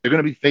Jackson. They're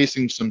going to be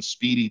facing some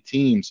speedy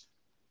teams,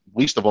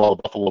 least of all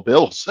the Buffalo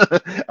Bills,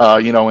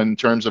 in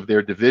terms of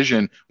their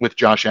division, with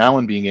Josh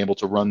Allen being able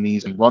to run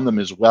these and run them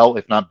as well,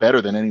 if not better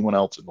than anyone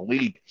else in the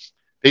league.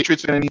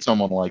 Patriots are going to need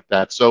someone like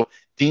that. So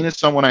Dean is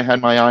someone I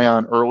had my eye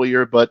on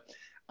earlier, but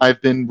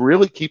I've been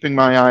really keeping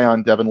my eye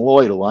on Devin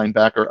Lloyd, a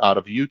linebacker out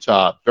of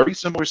Utah. Very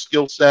similar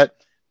skill set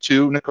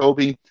to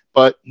Nakobe,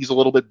 but he's a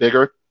little bit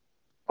bigger,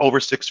 over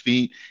 6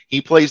 feet.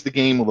 He plays the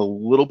game with a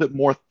little bit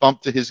more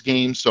thump to his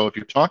game. So if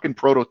you're talking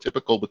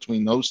prototypical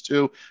between those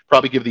two,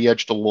 probably give the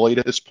edge to Lloyd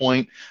at this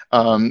point.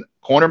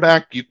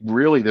 Cornerback,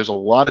 there's a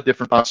lot of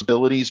different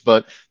possibilities,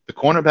 but the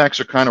cornerbacks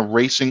are kind of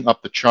racing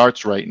up the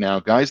charts right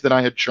now. Guys that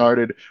I had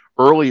charted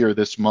earlier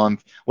this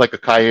month, like a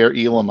Kaiir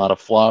Elam out of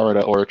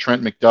Florida, or a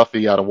Trent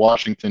McDuffie out of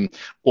Washington,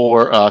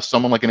 or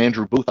someone like an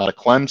Andrew Booth out of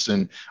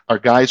Clemson, are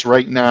guys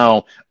right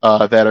now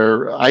that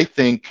are, I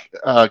think,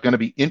 going to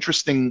be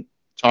interesting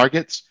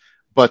targets,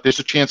 but there's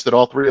a chance that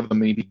all three of them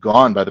may be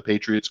gone by the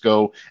Patriots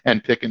go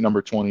and pick at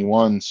number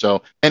 21.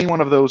 So any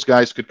one of those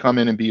guys could come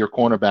in and be your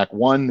cornerback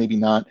one, maybe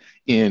not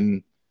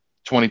in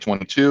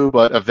 2022,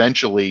 but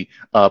eventually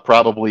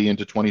probably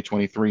into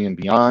 2023 and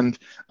beyond.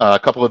 A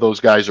couple of those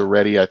guys are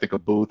ready. I think a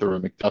Booth or a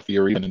McDuffie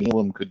or even an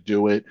Elam could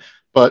do it,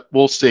 but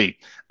we'll see.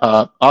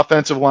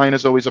 Offensive line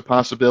is always a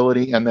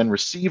possibility. And then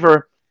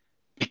receiver,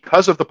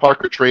 because of the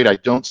Parker trade, I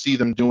don't see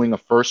them doing a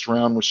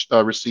first-round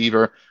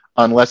receiver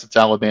unless it's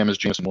Alabama's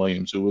Jameson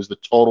Williams, who is the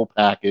total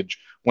package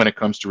when it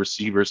comes to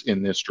receivers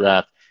in this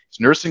draft. He's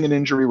nursing an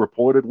injury,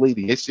 reportedly.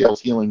 The ACL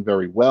is healing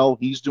very well.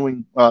 He's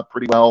doing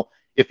pretty well.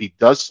 If he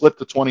does slip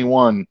to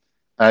 21,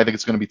 I think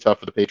it's going to be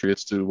tough for the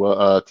Patriots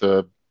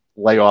to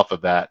lay off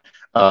of that.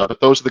 But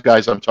those are the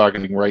guys I'm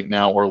targeting right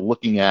now, or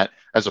looking at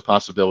as a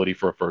possibility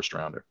for a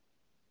first-rounder.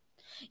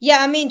 Yeah,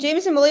 I mean,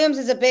 Jameson Williams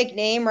is a big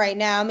name right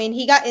now. I mean,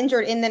 he got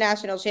injured in the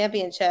national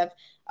championship.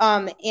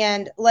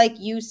 And like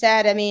you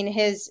said, I mean,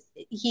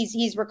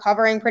 he's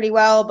recovering pretty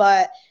well,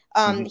 but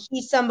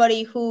he's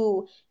somebody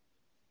who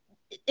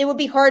it would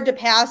be hard to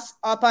pass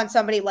up on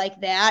somebody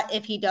like that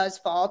if he does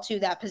fall to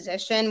that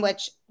position,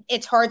 which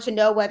it's hard to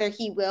know whether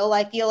he will.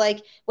 I feel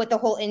like with the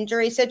whole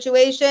injury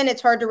situation,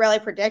 it's hard to really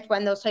predict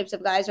when those types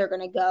of guys are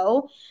going to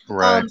go.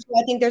 Right. So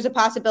I think there's a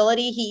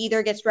possibility he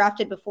either gets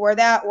drafted before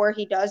that or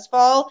he does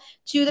fall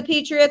to the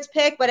Patriots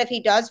pick. But if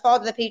he does fall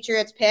to the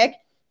Patriots pick,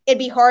 it'd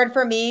be hard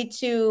for me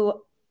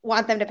to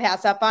want them to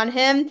pass up on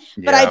him.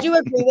 Yeah. But I do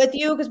agree with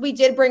you, because we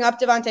did bring up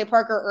Devontae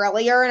Parker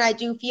earlier, and I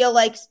do feel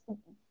like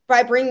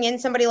by bringing in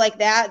somebody like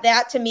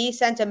that to me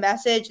sent a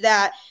message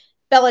that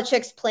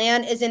Belichick's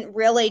plan isn't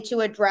really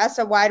to address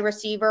a wide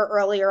receiver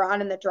earlier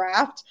on in the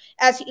draft,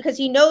 because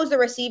he knows the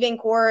receiving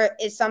core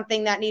is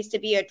something that needs to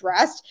be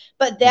addressed.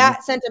 But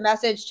that sent a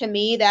message to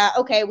me that,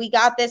 okay, we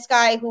got this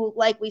guy who,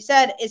 like we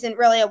said, isn't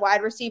really a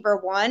wide receiver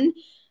one,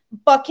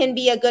 but can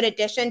be a good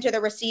addition to the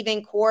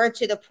receiving core,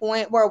 to the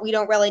point where we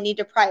don't really need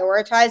to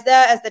prioritize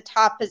that as the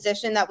top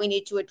position that we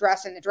need to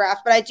address in the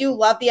draft. But I do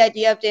love the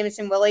idea of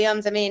Jameson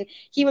Williams. I mean,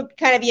 he would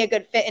kind of be a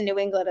good fit in New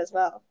England as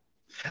well.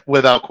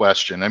 Without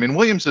question. I mean,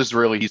 Williams is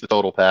really, he's the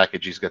total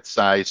package. He's got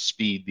size,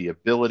 speed, the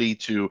ability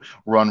to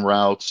run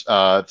routes,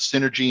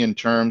 synergy in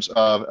terms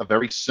of a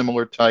very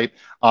similar type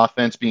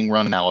offense being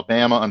run in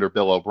Alabama under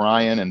Bill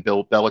O'Brien, and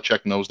Bill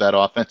Belichick knows that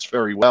offense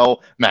very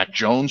well. Mac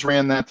Jones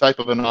ran that type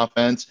of an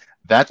offense.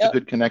 That's a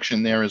good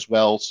connection there as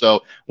well.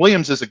 So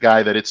Williams is a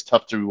guy that it's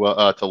tough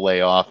to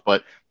lay off,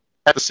 but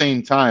at the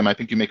same time, I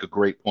think you make a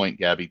great point,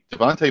 Gabby.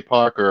 DeVante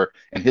Parker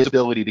and his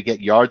ability to get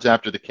yards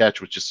after the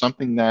catch, which is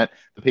something that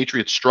the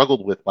Patriots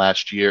struggled with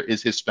last year,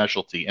 is his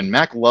specialty. And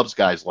Mac loves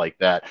guys like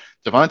that.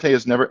 DeVante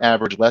has never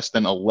averaged less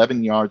than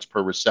 11 yards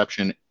per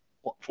reception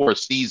for a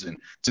season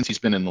since he's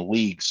been in the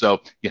league. So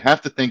you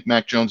have to think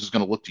Mac Jones is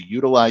going to look to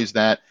utilize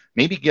that,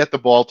 maybe get the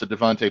ball to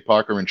DeVante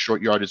Parker in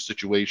short yardage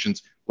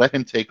situations, let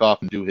him take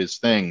off and do his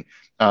thing.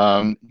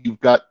 You've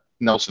got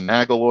Nelson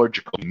Agholor,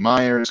 Jacoby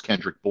Myers,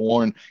 Kendrick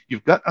Bourne.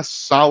 You've got a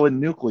solid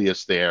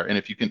nucleus there. And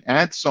if you can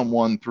add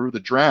someone through the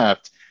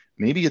draft,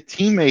 maybe a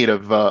teammate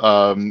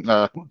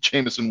of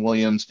Jameson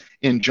Williams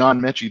in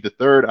John Mechie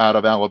III out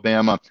of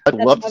Alabama, I'd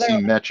love to see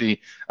Mechie.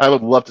 I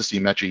would love to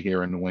see Mechie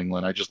here in New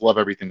England. I just love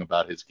everything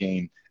about his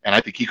game. And I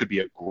think he could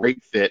be a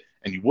great fit,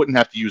 and you wouldn't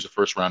have to use a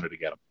first rounder to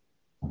get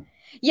him.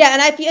 Yeah,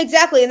 and I feel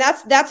exactly, and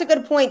that's a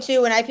good point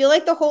too. And I feel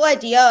like the whole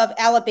idea of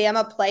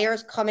Alabama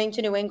players coming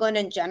to New England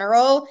in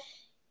general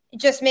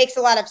just makes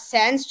a lot of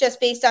sense, just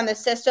based on the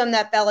system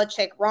that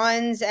Belichick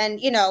runs, and,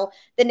 you know,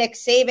 the Nick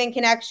Saban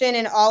connection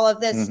and all of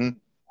this,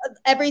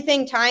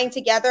 everything tying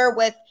together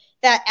with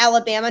that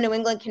Alabama New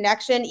England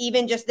connection.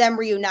 Even just them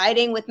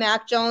reuniting with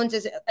Mac Jones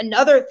is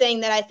another thing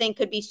that I think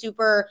could be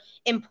super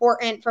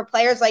important for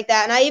players like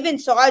that. And I even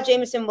saw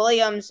Jameson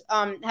Williams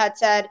had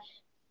said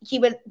he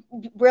would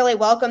really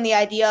welcome the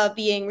idea of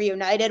being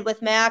reunited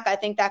with Mac. I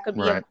think that could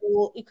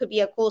be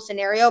a cool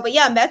scenario. But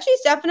yeah,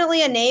 Mechie's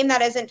definitely a name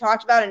that isn't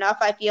talked about enough,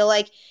 I feel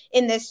like,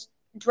 in this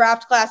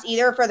draft class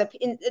either,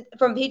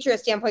 from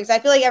Patriots standpoint, because I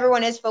feel like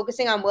everyone is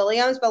focusing on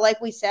Williams, but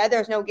like we said,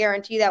 there's no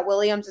guarantee that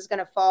Williams is going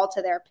to fall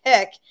to their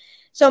pick.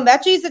 So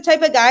Mechie's the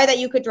type of guy that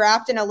you could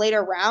draft in a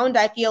later round,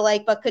 I feel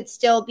like, but could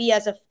still be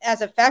as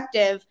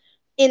effective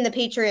in the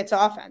Patriots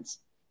offense.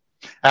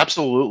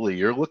 Absolutely.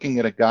 You're looking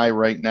at a guy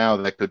right now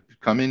that could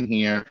come in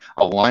here,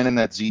 align in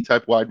that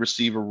Z-type wide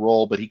receiver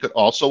role, but he could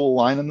also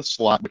align in the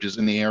slot, which is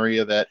in the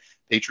area that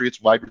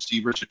Patriots wide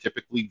receivers are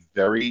typically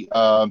very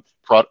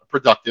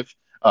productive,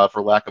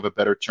 for lack of a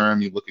better term.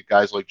 You look at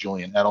guys like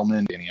Julian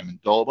Edelman, Danny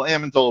Amendola. Well,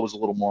 Amendola was a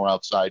little more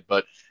outside,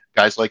 but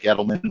guys like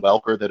Edelman and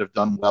Welker that have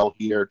done well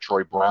here,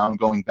 Troy Brown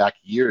going back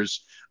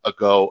years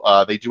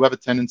ago, they do have a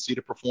tendency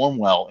to perform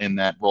well in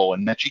that role,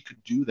 and Mechie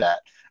could do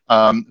that.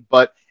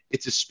 But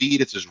it's his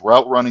speed, it's his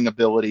route running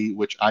ability,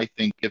 which I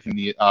think give him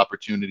the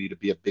opportunity to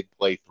be a big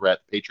play threat.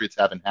 The Patriots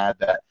haven't had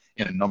that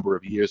in a number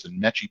of years,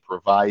 and Mechie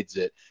provides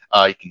it.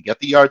 He can get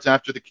the yards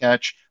after the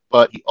catch,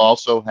 but he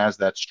also has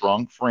that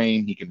strong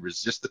frame. He can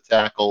resist the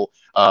tackle.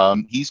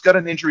 He's got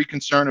an injury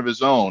concern of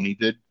his own.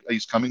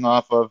 He's coming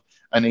off of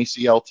an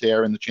ACL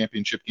tear in the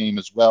championship game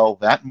as well.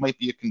 That might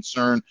be a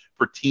concern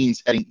for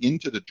teams heading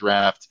into the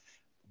draft.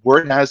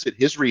 Word has it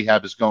his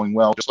rehab is going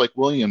well, just like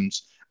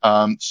Williams.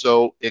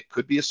 So it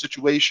could be a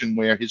situation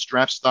where his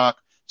draft stock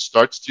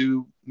starts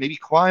to maybe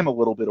climb a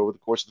little bit over the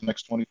course of the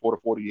next 24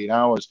 to 48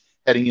 hours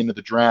heading into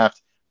the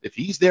draft. If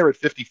he's there at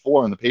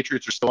 54 and the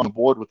Patriots are still on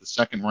board with the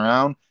second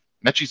round,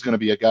 Mechie's going to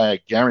be a guy I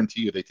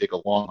guarantee you they take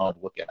a long, hard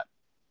look at.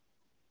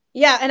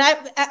 Yeah, and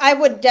I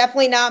would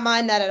definitely not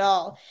mind that at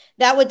all.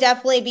 That would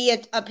definitely be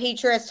a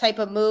Patriots type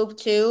of move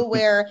too,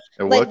 where,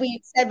 like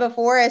we said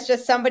before, it's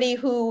just somebody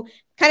who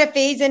kind of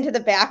fades into the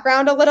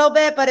background a little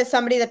bit, but is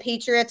somebody the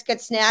Patriots could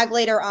snag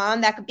later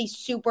on that could be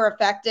super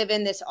effective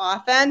in this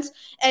offense.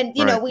 And,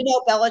 you know, we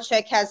know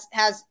Belichick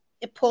has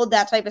pulled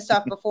that type of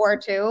stuff before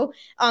too.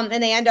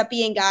 And they end up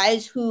being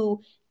guys who,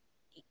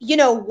 you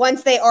know,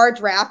 once they are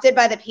drafted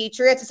by the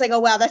Patriots, it's like, oh,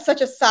 wow, that's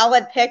such a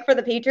solid pick for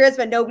the Patriots,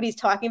 but nobody's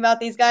talking about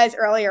these guys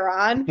earlier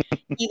on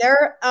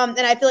either. And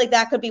I feel like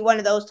that could be one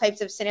of those types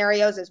of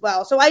scenarios as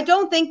well. So I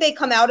don't think they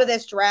come out of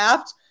this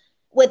draft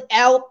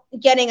without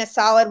getting a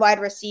solid wide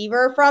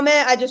receiver from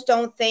it. I just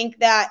don't think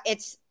that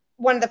it's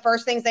one of the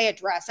first things they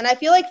address. And I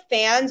feel like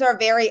fans are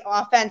very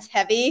offense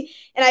heavy.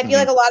 And I feel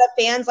like a lot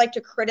of fans like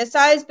to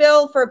criticize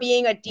Bill for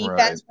being a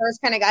defense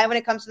first kind of guy when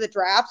it comes to the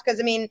draft. Because,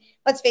 I mean,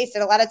 let's face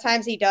it, a lot of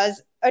times he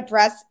does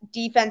address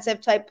defensive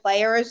type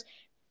players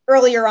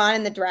earlier on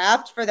in the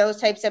draft for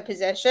those types of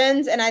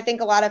positions. And I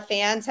think a lot of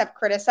fans have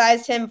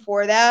criticized him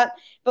for that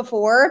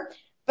before.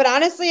 But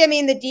honestly, I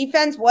mean, the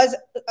defense was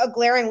a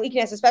glaring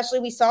weakness, especially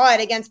we saw it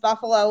against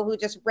Buffalo, who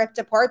just ripped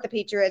apart the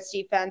Patriots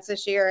defense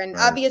this year. And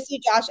obviously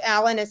Josh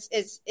Allen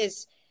is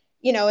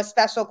a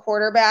special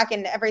quarterback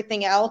and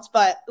everything else.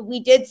 But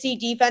we did see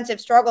defensive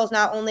struggles,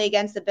 not only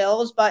against the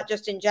Bills, but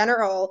just in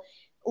general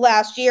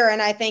last year.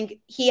 And I think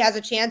he has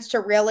a chance to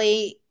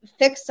really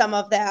fix some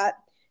of that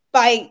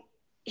by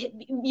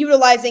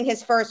utilizing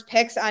his first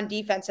picks on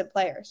defensive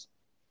players.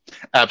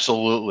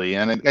 Absolutely.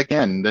 And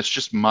again, that's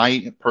just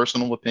my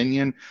personal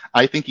opinion.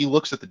 I think he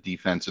looks at the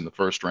defense in the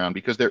first round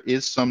because there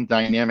is some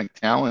dynamic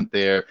talent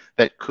there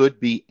that could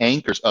be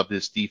anchors of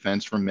this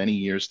defense for many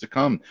years to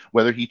come.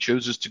 Whether he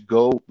chooses to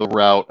go the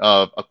route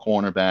of a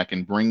cornerback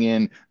and bring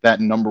in that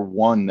number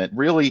one that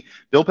really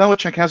Bill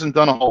Belichick hasn't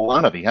done a whole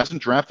lot of. He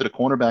hasn't drafted a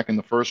cornerback in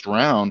the first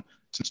round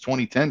since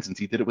 2010, since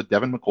he did it with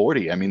Devin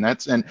McCourty. I mean,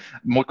 and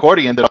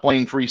McCourty ended up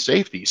playing free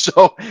safety.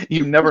 So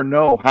you never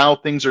know how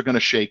things are going to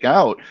shake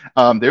out.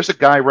 There's a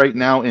guy right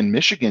now in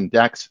Michigan,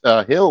 Dax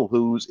Hill,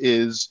 who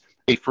is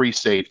a free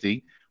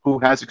safety, who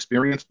has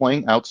experience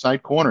playing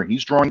outside corner.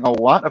 He's drawing a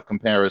lot of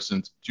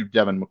comparisons to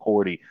Devin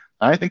McCourty.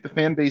 I think the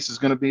fan base is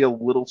going to be a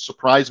little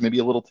surprised, maybe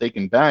a little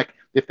taken back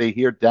if they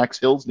hear Dax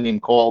Hill's name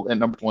called at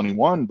number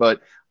 21. But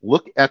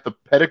look at the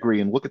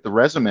pedigree and look at the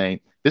resume.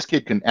 This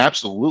kid can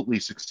absolutely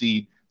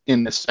succeed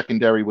in the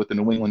secondary with the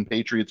New England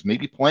Patriots,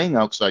 maybe playing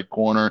outside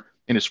corner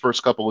in his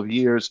first couple of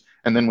years.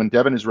 And then when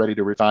Devin is ready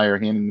to retire,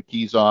 handing the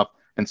keys off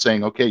and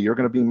saying, okay, you're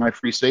going to be my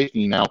free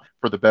safety now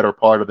for the better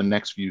part of the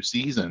next few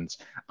seasons.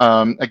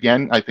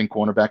 Again, I think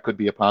cornerback could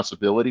be a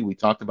possibility. We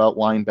talked about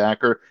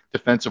linebacker,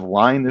 defensive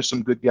line. There's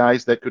some good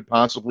guys that could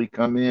possibly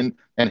come in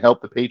and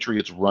help the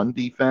Patriots run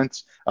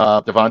defense.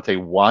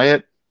 Devontae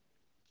Wyatt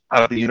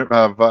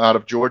out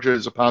of Georgia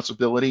is a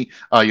possibility.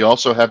 You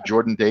also have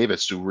Jordan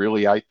Davis, who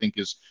really I think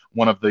is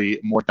one of the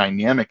more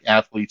dynamic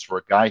athletes for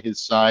a guy his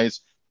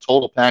size.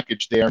 Total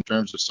package there in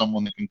terms of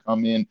someone that can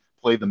come in,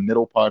 play the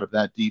middle part of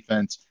that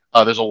defense.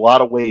 There's a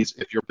lot of ways,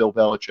 if you're Bill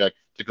Belichick,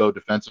 to go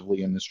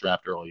defensively in this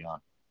draft early on.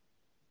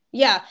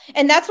 Yeah,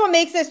 and that's what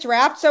makes this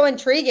draft so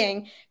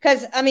intriguing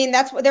because, I mean,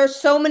 there's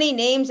so many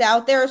names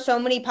out there, so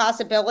many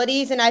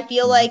possibilities, and I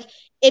feel like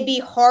it'd be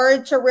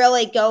hard to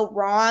really go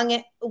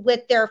wrong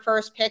with their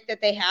first pick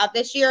that they have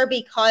this year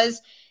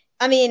because,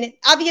 I mean,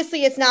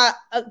 obviously it's not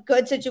a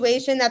good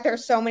situation that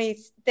there's so many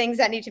things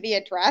that need to be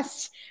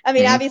addressed. I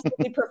mean, obviously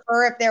we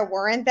prefer if there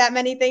weren't that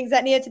many things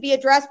that needed to be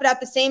addressed, but at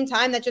the same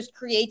time, that just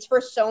creates for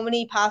so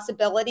many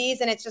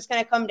possibilities, and it's just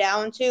going to come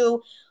down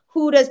to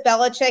who does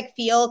Belichick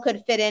feel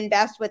could fit in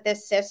best with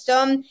this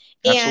system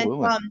and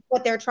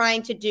what they're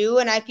trying to do.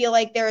 And I feel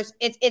like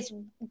it's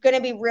going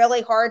to be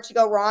really hard to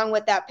go wrong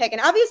with that pick.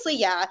 And obviously,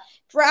 yeah,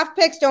 draft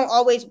picks don't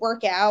always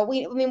work out.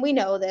 We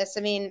know this.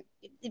 I mean,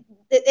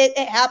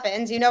 it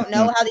happens. You don't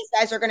know how these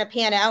guys are going to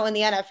pan out in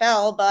the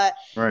NFL, but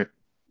right.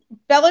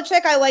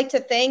 Belichick, I like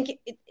to think,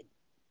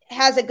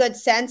 has a good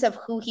sense of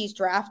who he's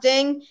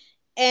drafting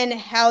and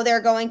how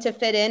they're going to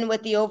fit in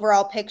with the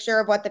overall picture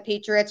of what the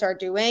Patriots are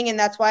doing. And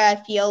that's why I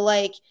feel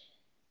like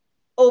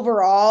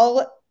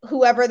overall,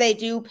 whoever they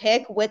do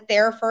pick with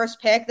their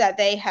first pick that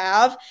they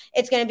have,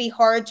 it's going to be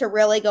hard to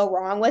really go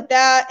wrong with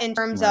that in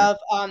terms of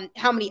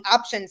how many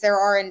options there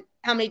are and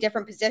how many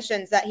different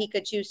positions that he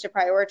could choose to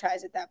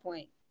prioritize at that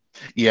point.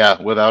 Yeah,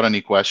 without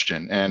any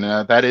question. And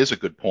that is a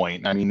good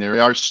point. I mean,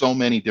 there are so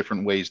many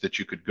different ways that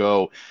you could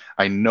go.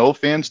 I know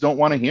fans don't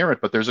want to hear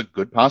it, but there's a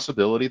good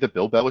possibility that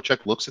Bill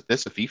Belichick looks at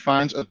this. If he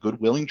finds a good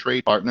willing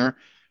trade partner,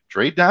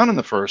 trade down in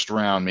the first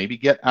round, maybe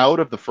get out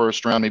of the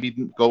first round, maybe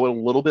go a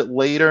little bit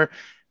later,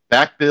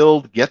 back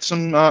build, get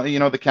some,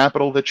 the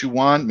capital that you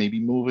want, maybe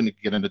move and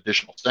get an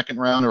additional second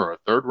round or a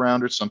third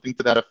round or something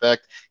to that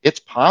effect. It's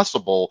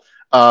possible.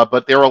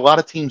 But there are a lot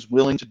of teams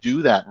willing to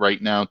do that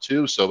right now,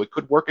 too. So it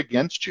could work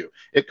against you.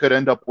 It could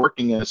end up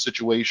working in a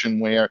situation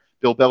where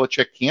Bill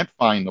Belichick can't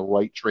find the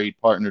right trade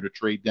partner to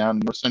trade down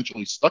and you're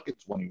essentially stuck at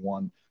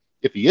 21.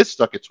 If he is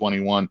stuck at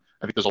 21,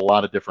 I think there's a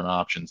lot of different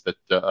options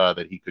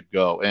that he could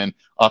go. And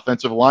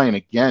offensive line,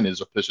 again,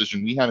 is a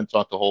position we haven't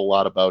talked a whole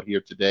lot about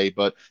here today,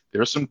 but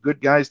there are some good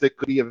guys that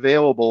could be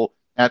available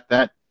at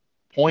that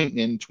point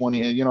in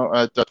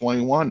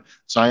 21.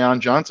 Zion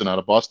Johnson out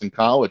of Boston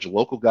College, a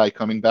local guy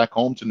coming back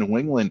home to New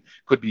England,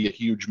 could be a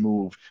huge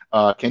move.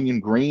 Kenyon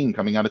Green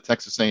coming out of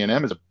Texas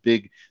A&M is a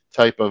big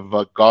type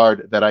of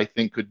guard that I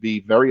think could be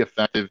very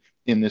effective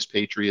in this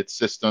Patriots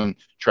system.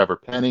 Trevor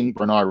Penning,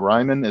 Bernard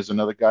Ryman is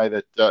another guy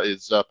that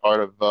is part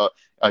of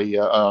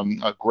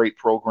a great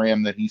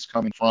program that he's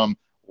coming from.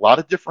 A lot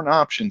of different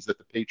options that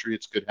the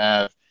Patriots could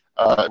have.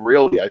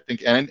 Really, I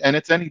think, and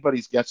it's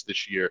anybody's guess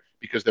this year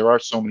because there are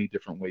so many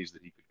different ways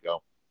that he could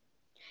go.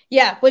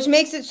 Yeah, which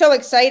makes it so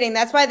exciting.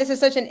 That's why this is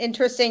such an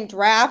interesting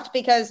draft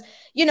because,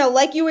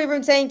 like you were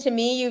even saying to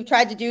me, you've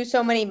tried to do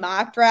so many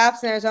mock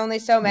drafts and there's only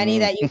so many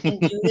that you can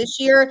do this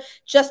year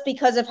just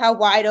because of how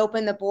wide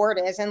open the board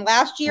is. And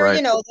last year,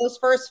 those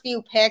first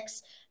few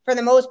picks for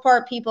the most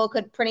part, people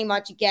could pretty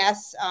much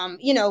guess,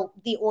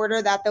 the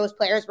order that those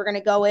players were going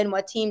to go in,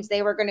 what teams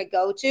they were going to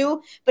go to.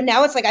 But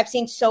now it's like I've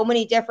seen so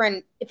many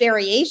different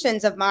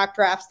variations of mock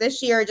drafts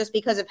this year just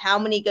because of how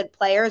many good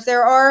players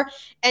there are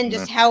and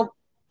just how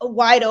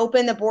wide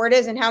open the board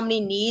is and how many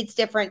needs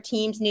different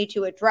teams need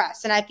to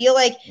address. And I feel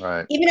like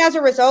even as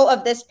a result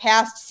of this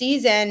past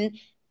season,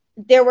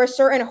 there were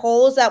certain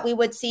holes that we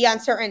would see on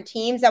certain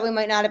teams that we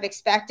might not have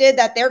expected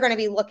that they're going to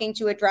be looking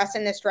to address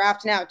in this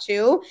draft now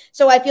too.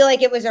 So I feel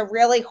like it was a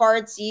really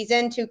hard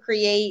season to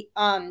create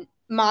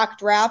mock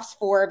drafts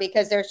for,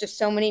 because there's just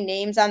so many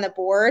names on the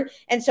board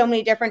and so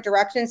many different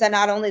directions that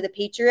not only the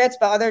Patriots,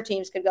 but other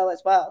teams could go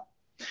as well.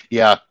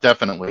 Yeah,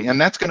 definitely.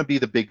 And that's going to be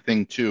the big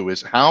thing too,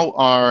 is how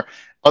are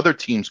other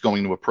teams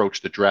going to approach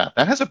the draft?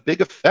 That has a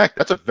big effect.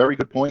 That's a very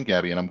good point,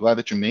 Gabby, and I'm glad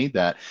that you made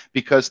that,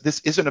 because this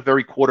isn't a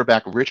very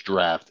quarterback-rich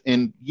draft.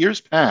 In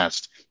years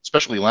past,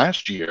 especially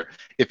last year,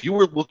 if you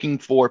were looking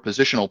for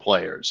positional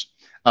players,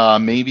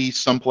 maybe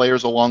some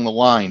players along the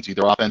lines,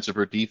 either offensive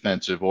or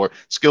defensive, or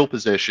skill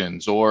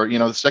positions, or,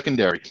 the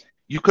secondary,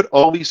 you could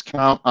always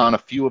count on a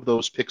few of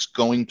those picks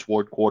going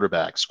toward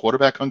quarterbacks.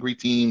 Quarterback-hungry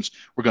teams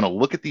were going to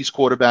look at these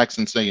quarterbacks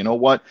and say, you know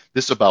what,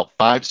 this is about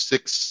 5,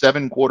 6,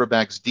 7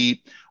 quarterbacks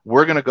deep.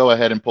 We're going to go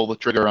ahead and pull the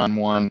trigger on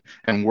one,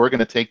 and we're going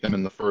to take them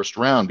in the first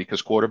round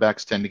because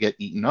quarterbacks tend to get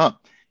eaten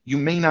up. You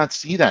may not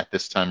see that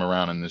this time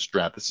around in this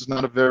draft. This is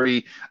not a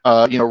very,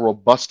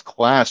 robust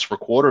class for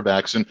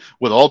quarterbacks. And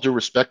with all due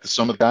respect to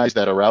some of the guys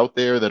that are out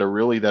there that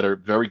are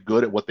very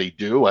good at what they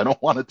do, I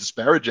don't want to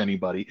disparage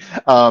anybody,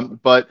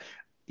 but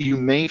you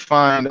may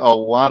find a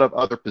lot of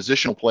other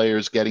positional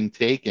players getting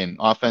taken: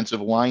 offensive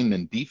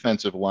linemen,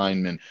 defensive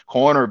linemen,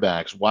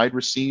 cornerbacks, wide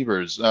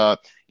receivers.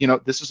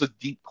 This is a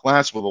deep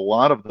class with a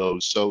lot of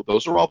those. So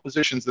those are all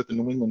positions that the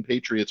New England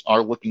Patriots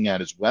are looking at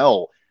as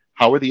well.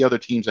 How are the other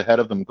teams ahead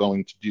of them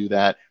going to do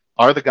that?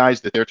 Are the guys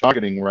that they're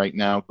targeting right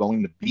now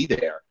going to be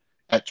there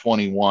at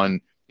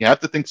 21? You have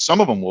to think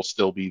some of them will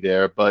still be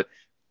there, but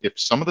if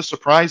some of the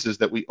surprises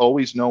that we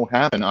always know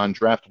happen on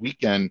draft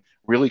weekend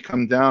really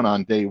come down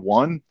on day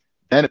one,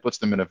 then it puts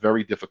them in a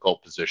very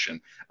difficult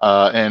position.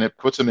 And it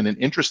puts them in an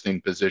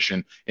interesting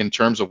position in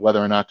terms of whether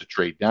or not to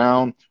trade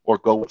down or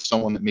go with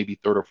someone that may be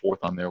third or fourth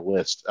on their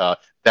list.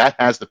 That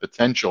has the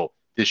potential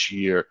this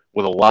year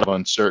with a lot of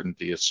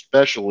uncertainty,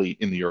 especially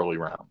in the early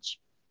rounds.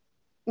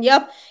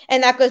 Yep.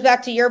 And that goes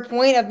back to your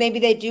point of maybe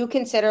they do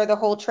consider the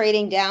whole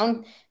trading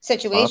down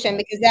situation,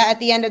 because that at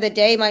the end of the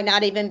day might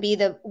not even be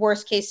the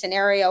worst case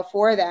scenario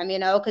for them,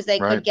 because they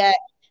could get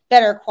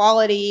better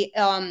quality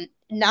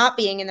not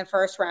being in the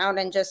first round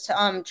and just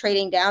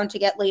trading down to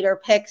get later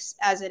picks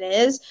as it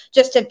is,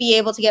 just to be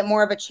able to get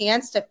more of a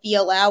chance to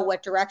feel out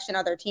what direction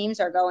other teams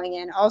are going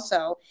in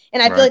also.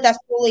 And I feel like that's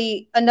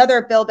really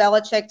another Bill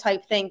Belichick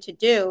type thing to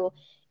do,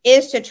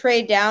 is to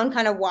trade down,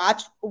 kind of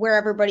watch where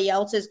everybody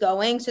else is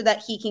going so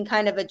that he can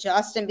kind of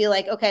adjust and be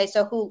like, okay,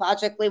 so who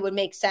logically would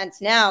make sense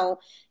now?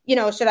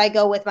 Should I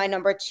go with my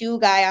number 2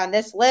 guy on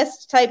this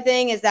list type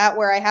thing? Is that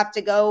where I have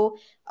to go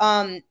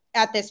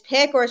at this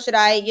pick, or should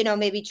I,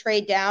 maybe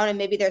trade down and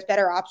maybe there's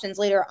better options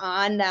later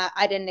on that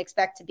I didn't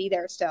expect to be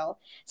there still.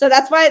 So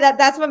that's why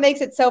that's what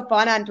makes it so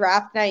fun on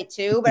draft night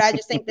too. But I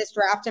just think this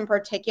draft in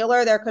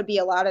particular, there could be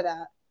a lot of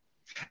that.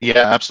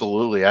 Yeah,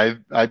 absolutely.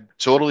 I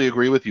totally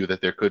agree with you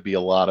that there could be a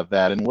lot of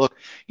that. And look,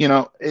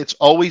 it's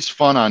always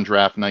fun on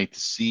draft night to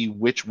see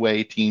which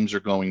way teams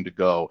are going to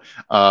go.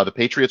 The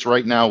Patriots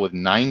right now with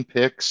 9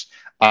 picks.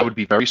 I would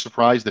be very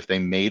surprised if they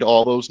made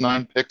all those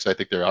 9 picks. I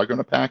think they are going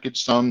to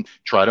package some,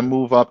 try to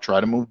move up, try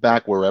to move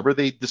back, wherever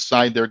they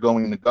decide they're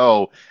going to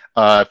go.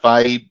 If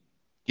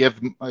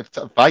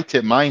I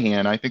tip my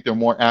hand, I think they're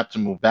more apt to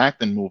move back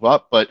than move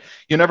up, but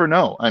you never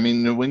know. I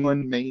mean, New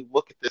England may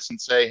look at this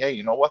and say, hey,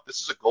 you know what? This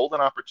is a golden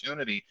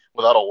opportunity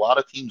without a lot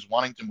of teams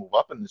wanting to move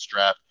up in this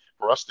draft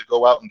for us to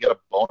go out and get a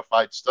bona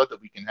fide stud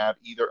that we can have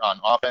either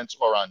on offense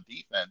or on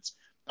defense.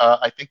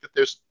 I think that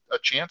there's a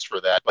chance for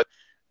that, but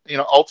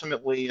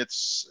ultimately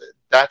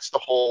that's the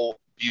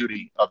whole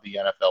beauty of the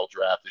NFL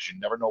draft, is you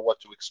never know what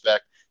to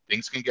expect.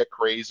 Things can get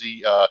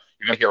crazy.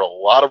 You're going to hear a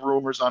lot of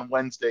rumors on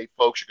Wednesday,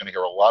 folks. You're going to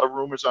hear a lot of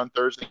rumors on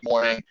Thursday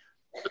morning.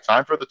 The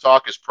time for the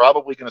talk is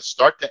probably going to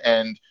start to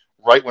end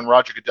right when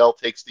Roger Goodell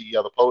takes the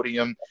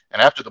podium.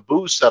 And after the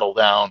boos settle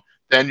down,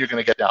 then you're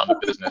going to get down to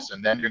business.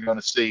 And then you're going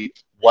to see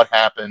what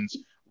happens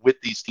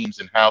with these teams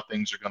and how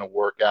things are going to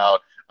work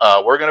out.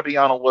 We're going to be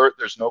on alert.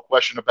 There's no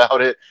question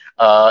about it.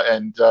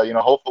 And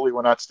hopefully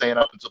we're not staying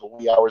up until the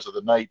wee hours of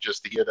the night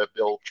just to hear that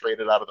Bill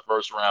traded out of the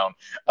first round.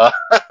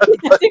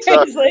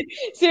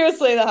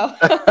 Seriously, though.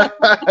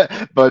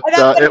 But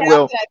it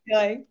will.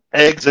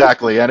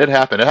 Exactly. And it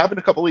happened. It happened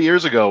a couple of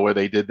years ago where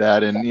they did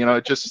that. And,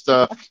 it just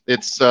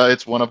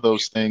it's one of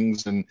those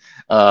things. And,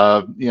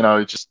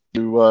 it's just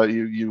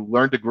you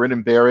learn to grin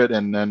and bear it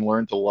and then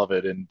learn to love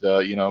it. And,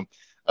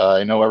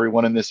 I know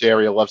everyone in this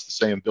area loves to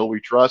say, "In Bill we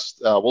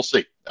trust." We'll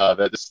see.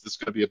 That this is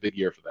going to be a big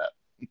year for that.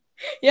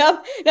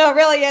 Yep. No, it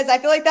really is. I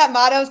feel like that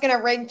motto is going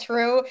to ring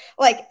true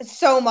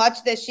so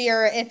much this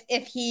year.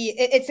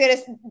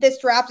 This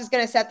draft is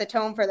going to set the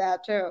tone for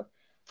that too.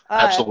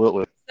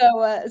 Absolutely.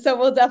 So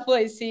we'll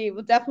definitely see.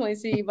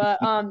 But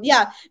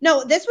yeah,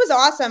 no, this was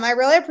awesome. I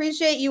really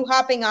appreciate you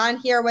hopping on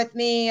here with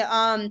me.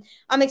 I'm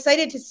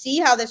excited to see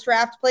how this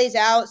draft plays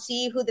out,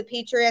 see who the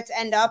Patriots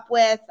end up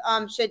with.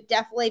 Should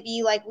definitely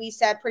be, like we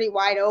said, pretty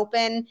wide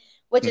open,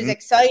 which is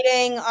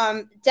exciting.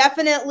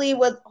 Definitely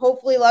would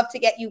hopefully love to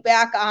get you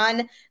back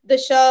on the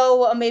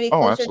show, maybe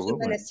closer to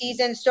when the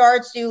season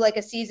starts, do like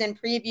a season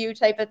preview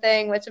type of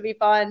thing, which would be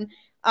fun.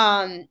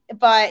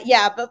 But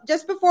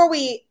just before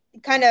we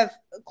kind of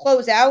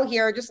close out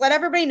here, just let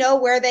everybody know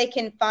where they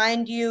can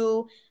find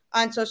you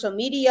on social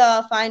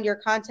media, find your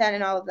content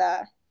and all of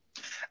that.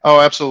 Oh,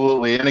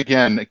 absolutely. And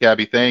again,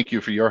 Gabby, thank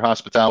you for your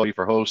hospitality,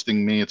 for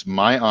hosting me. It's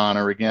my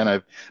honor. Again,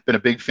 I've been a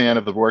big fan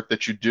of the work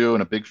that you do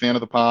and a big fan of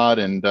the pod,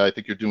 and I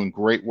think you're doing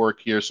great work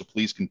here, so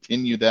please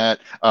continue that.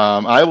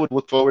 I would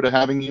look forward to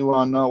having you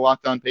on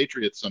Locked On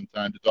Patriots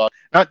sometime to talk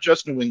not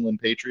just New England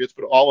Patriots,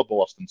 but all of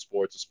Boston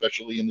sports,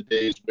 especially in the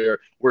days where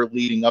we're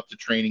leading up to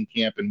training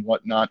camp and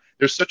whatnot.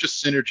 There's such a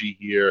synergy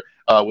here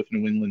with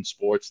New England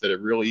sports that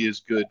it really is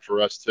good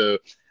for us to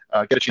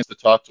get a chance to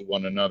talk to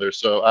one another.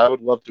 So I would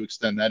love to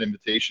extend that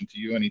invitation to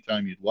you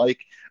anytime you'd like.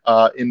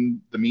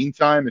 In the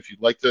meantime, if you'd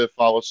like to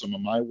follow some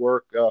of my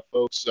work,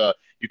 folks,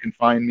 you can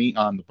find me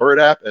on the Bird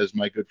app, as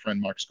my good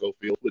friend Mark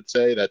Schofield would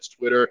say. That's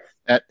Twitter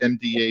at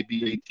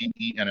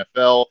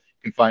MDABATENFL.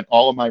 You can find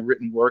all of my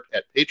written work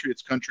at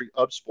Patriots Country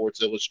of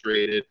Sports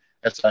Illustrated,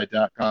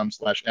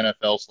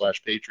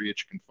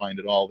 si.com/NFL/Patriots. You can find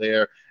it all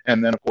there.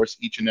 And then, of course,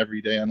 each and every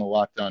day on the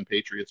Locked On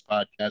Patriots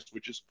podcast,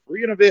 which is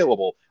free and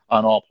available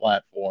on all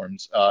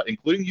platforms,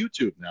 including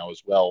YouTube now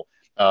as well.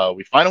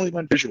 We finally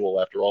went visual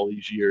after all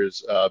these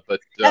years. But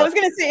I was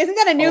going to say, isn't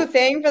that a new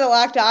thing for the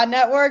Locked On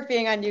Network,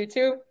 being on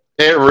YouTube?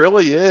 It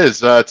really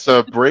is. It's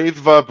a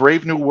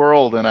brave new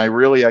world, and I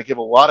give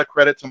a lot of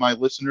credit to my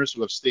listeners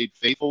who have stayed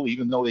faithful,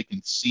 even though they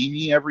can see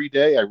me every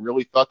day. I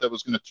really thought that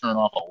was going to turn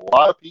off a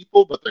lot of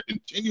people, but they're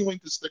continuing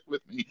to stick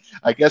with me.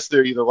 I guess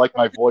they're either like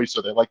my voice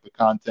or they like the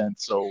content.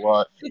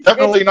 So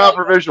definitely not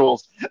for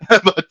visuals.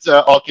 But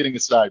all kidding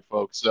aside,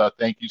 folks,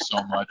 thank you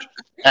so much.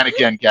 And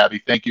again,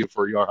 Gabby, thank you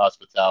for your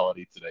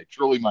hospitality today.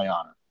 Truly my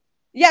honor.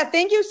 Yeah,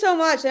 thank you so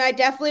much. And I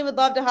definitely would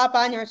love to hop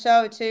on your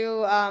show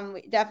too.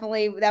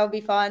 Definitely, that would be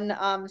fun.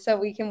 So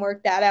we can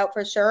work that out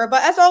for sure.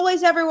 But as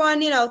always,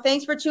 everyone,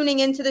 thanks for tuning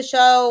into the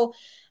show.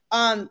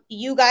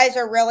 You guys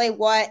are really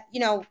what,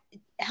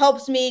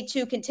 helps me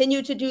to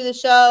continue to do the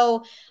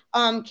show,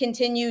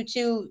 continue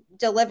to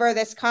deliver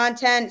this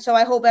content. So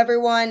I hope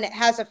everyone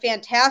has a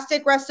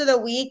fantastic rest of the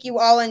week. You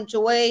all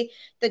enjoy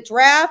the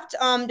draft.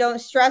 Don't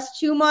stress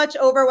too much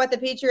over what the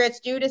Patriots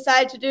do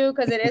decide to do,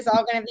 because it is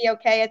all going to be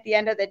okay at the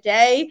end of the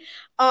day.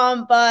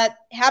 But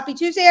happy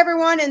Tuesday,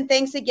 everyone. And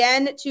thanks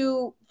again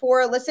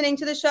for listening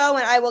to the show.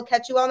 And I will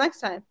catch you all next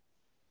time.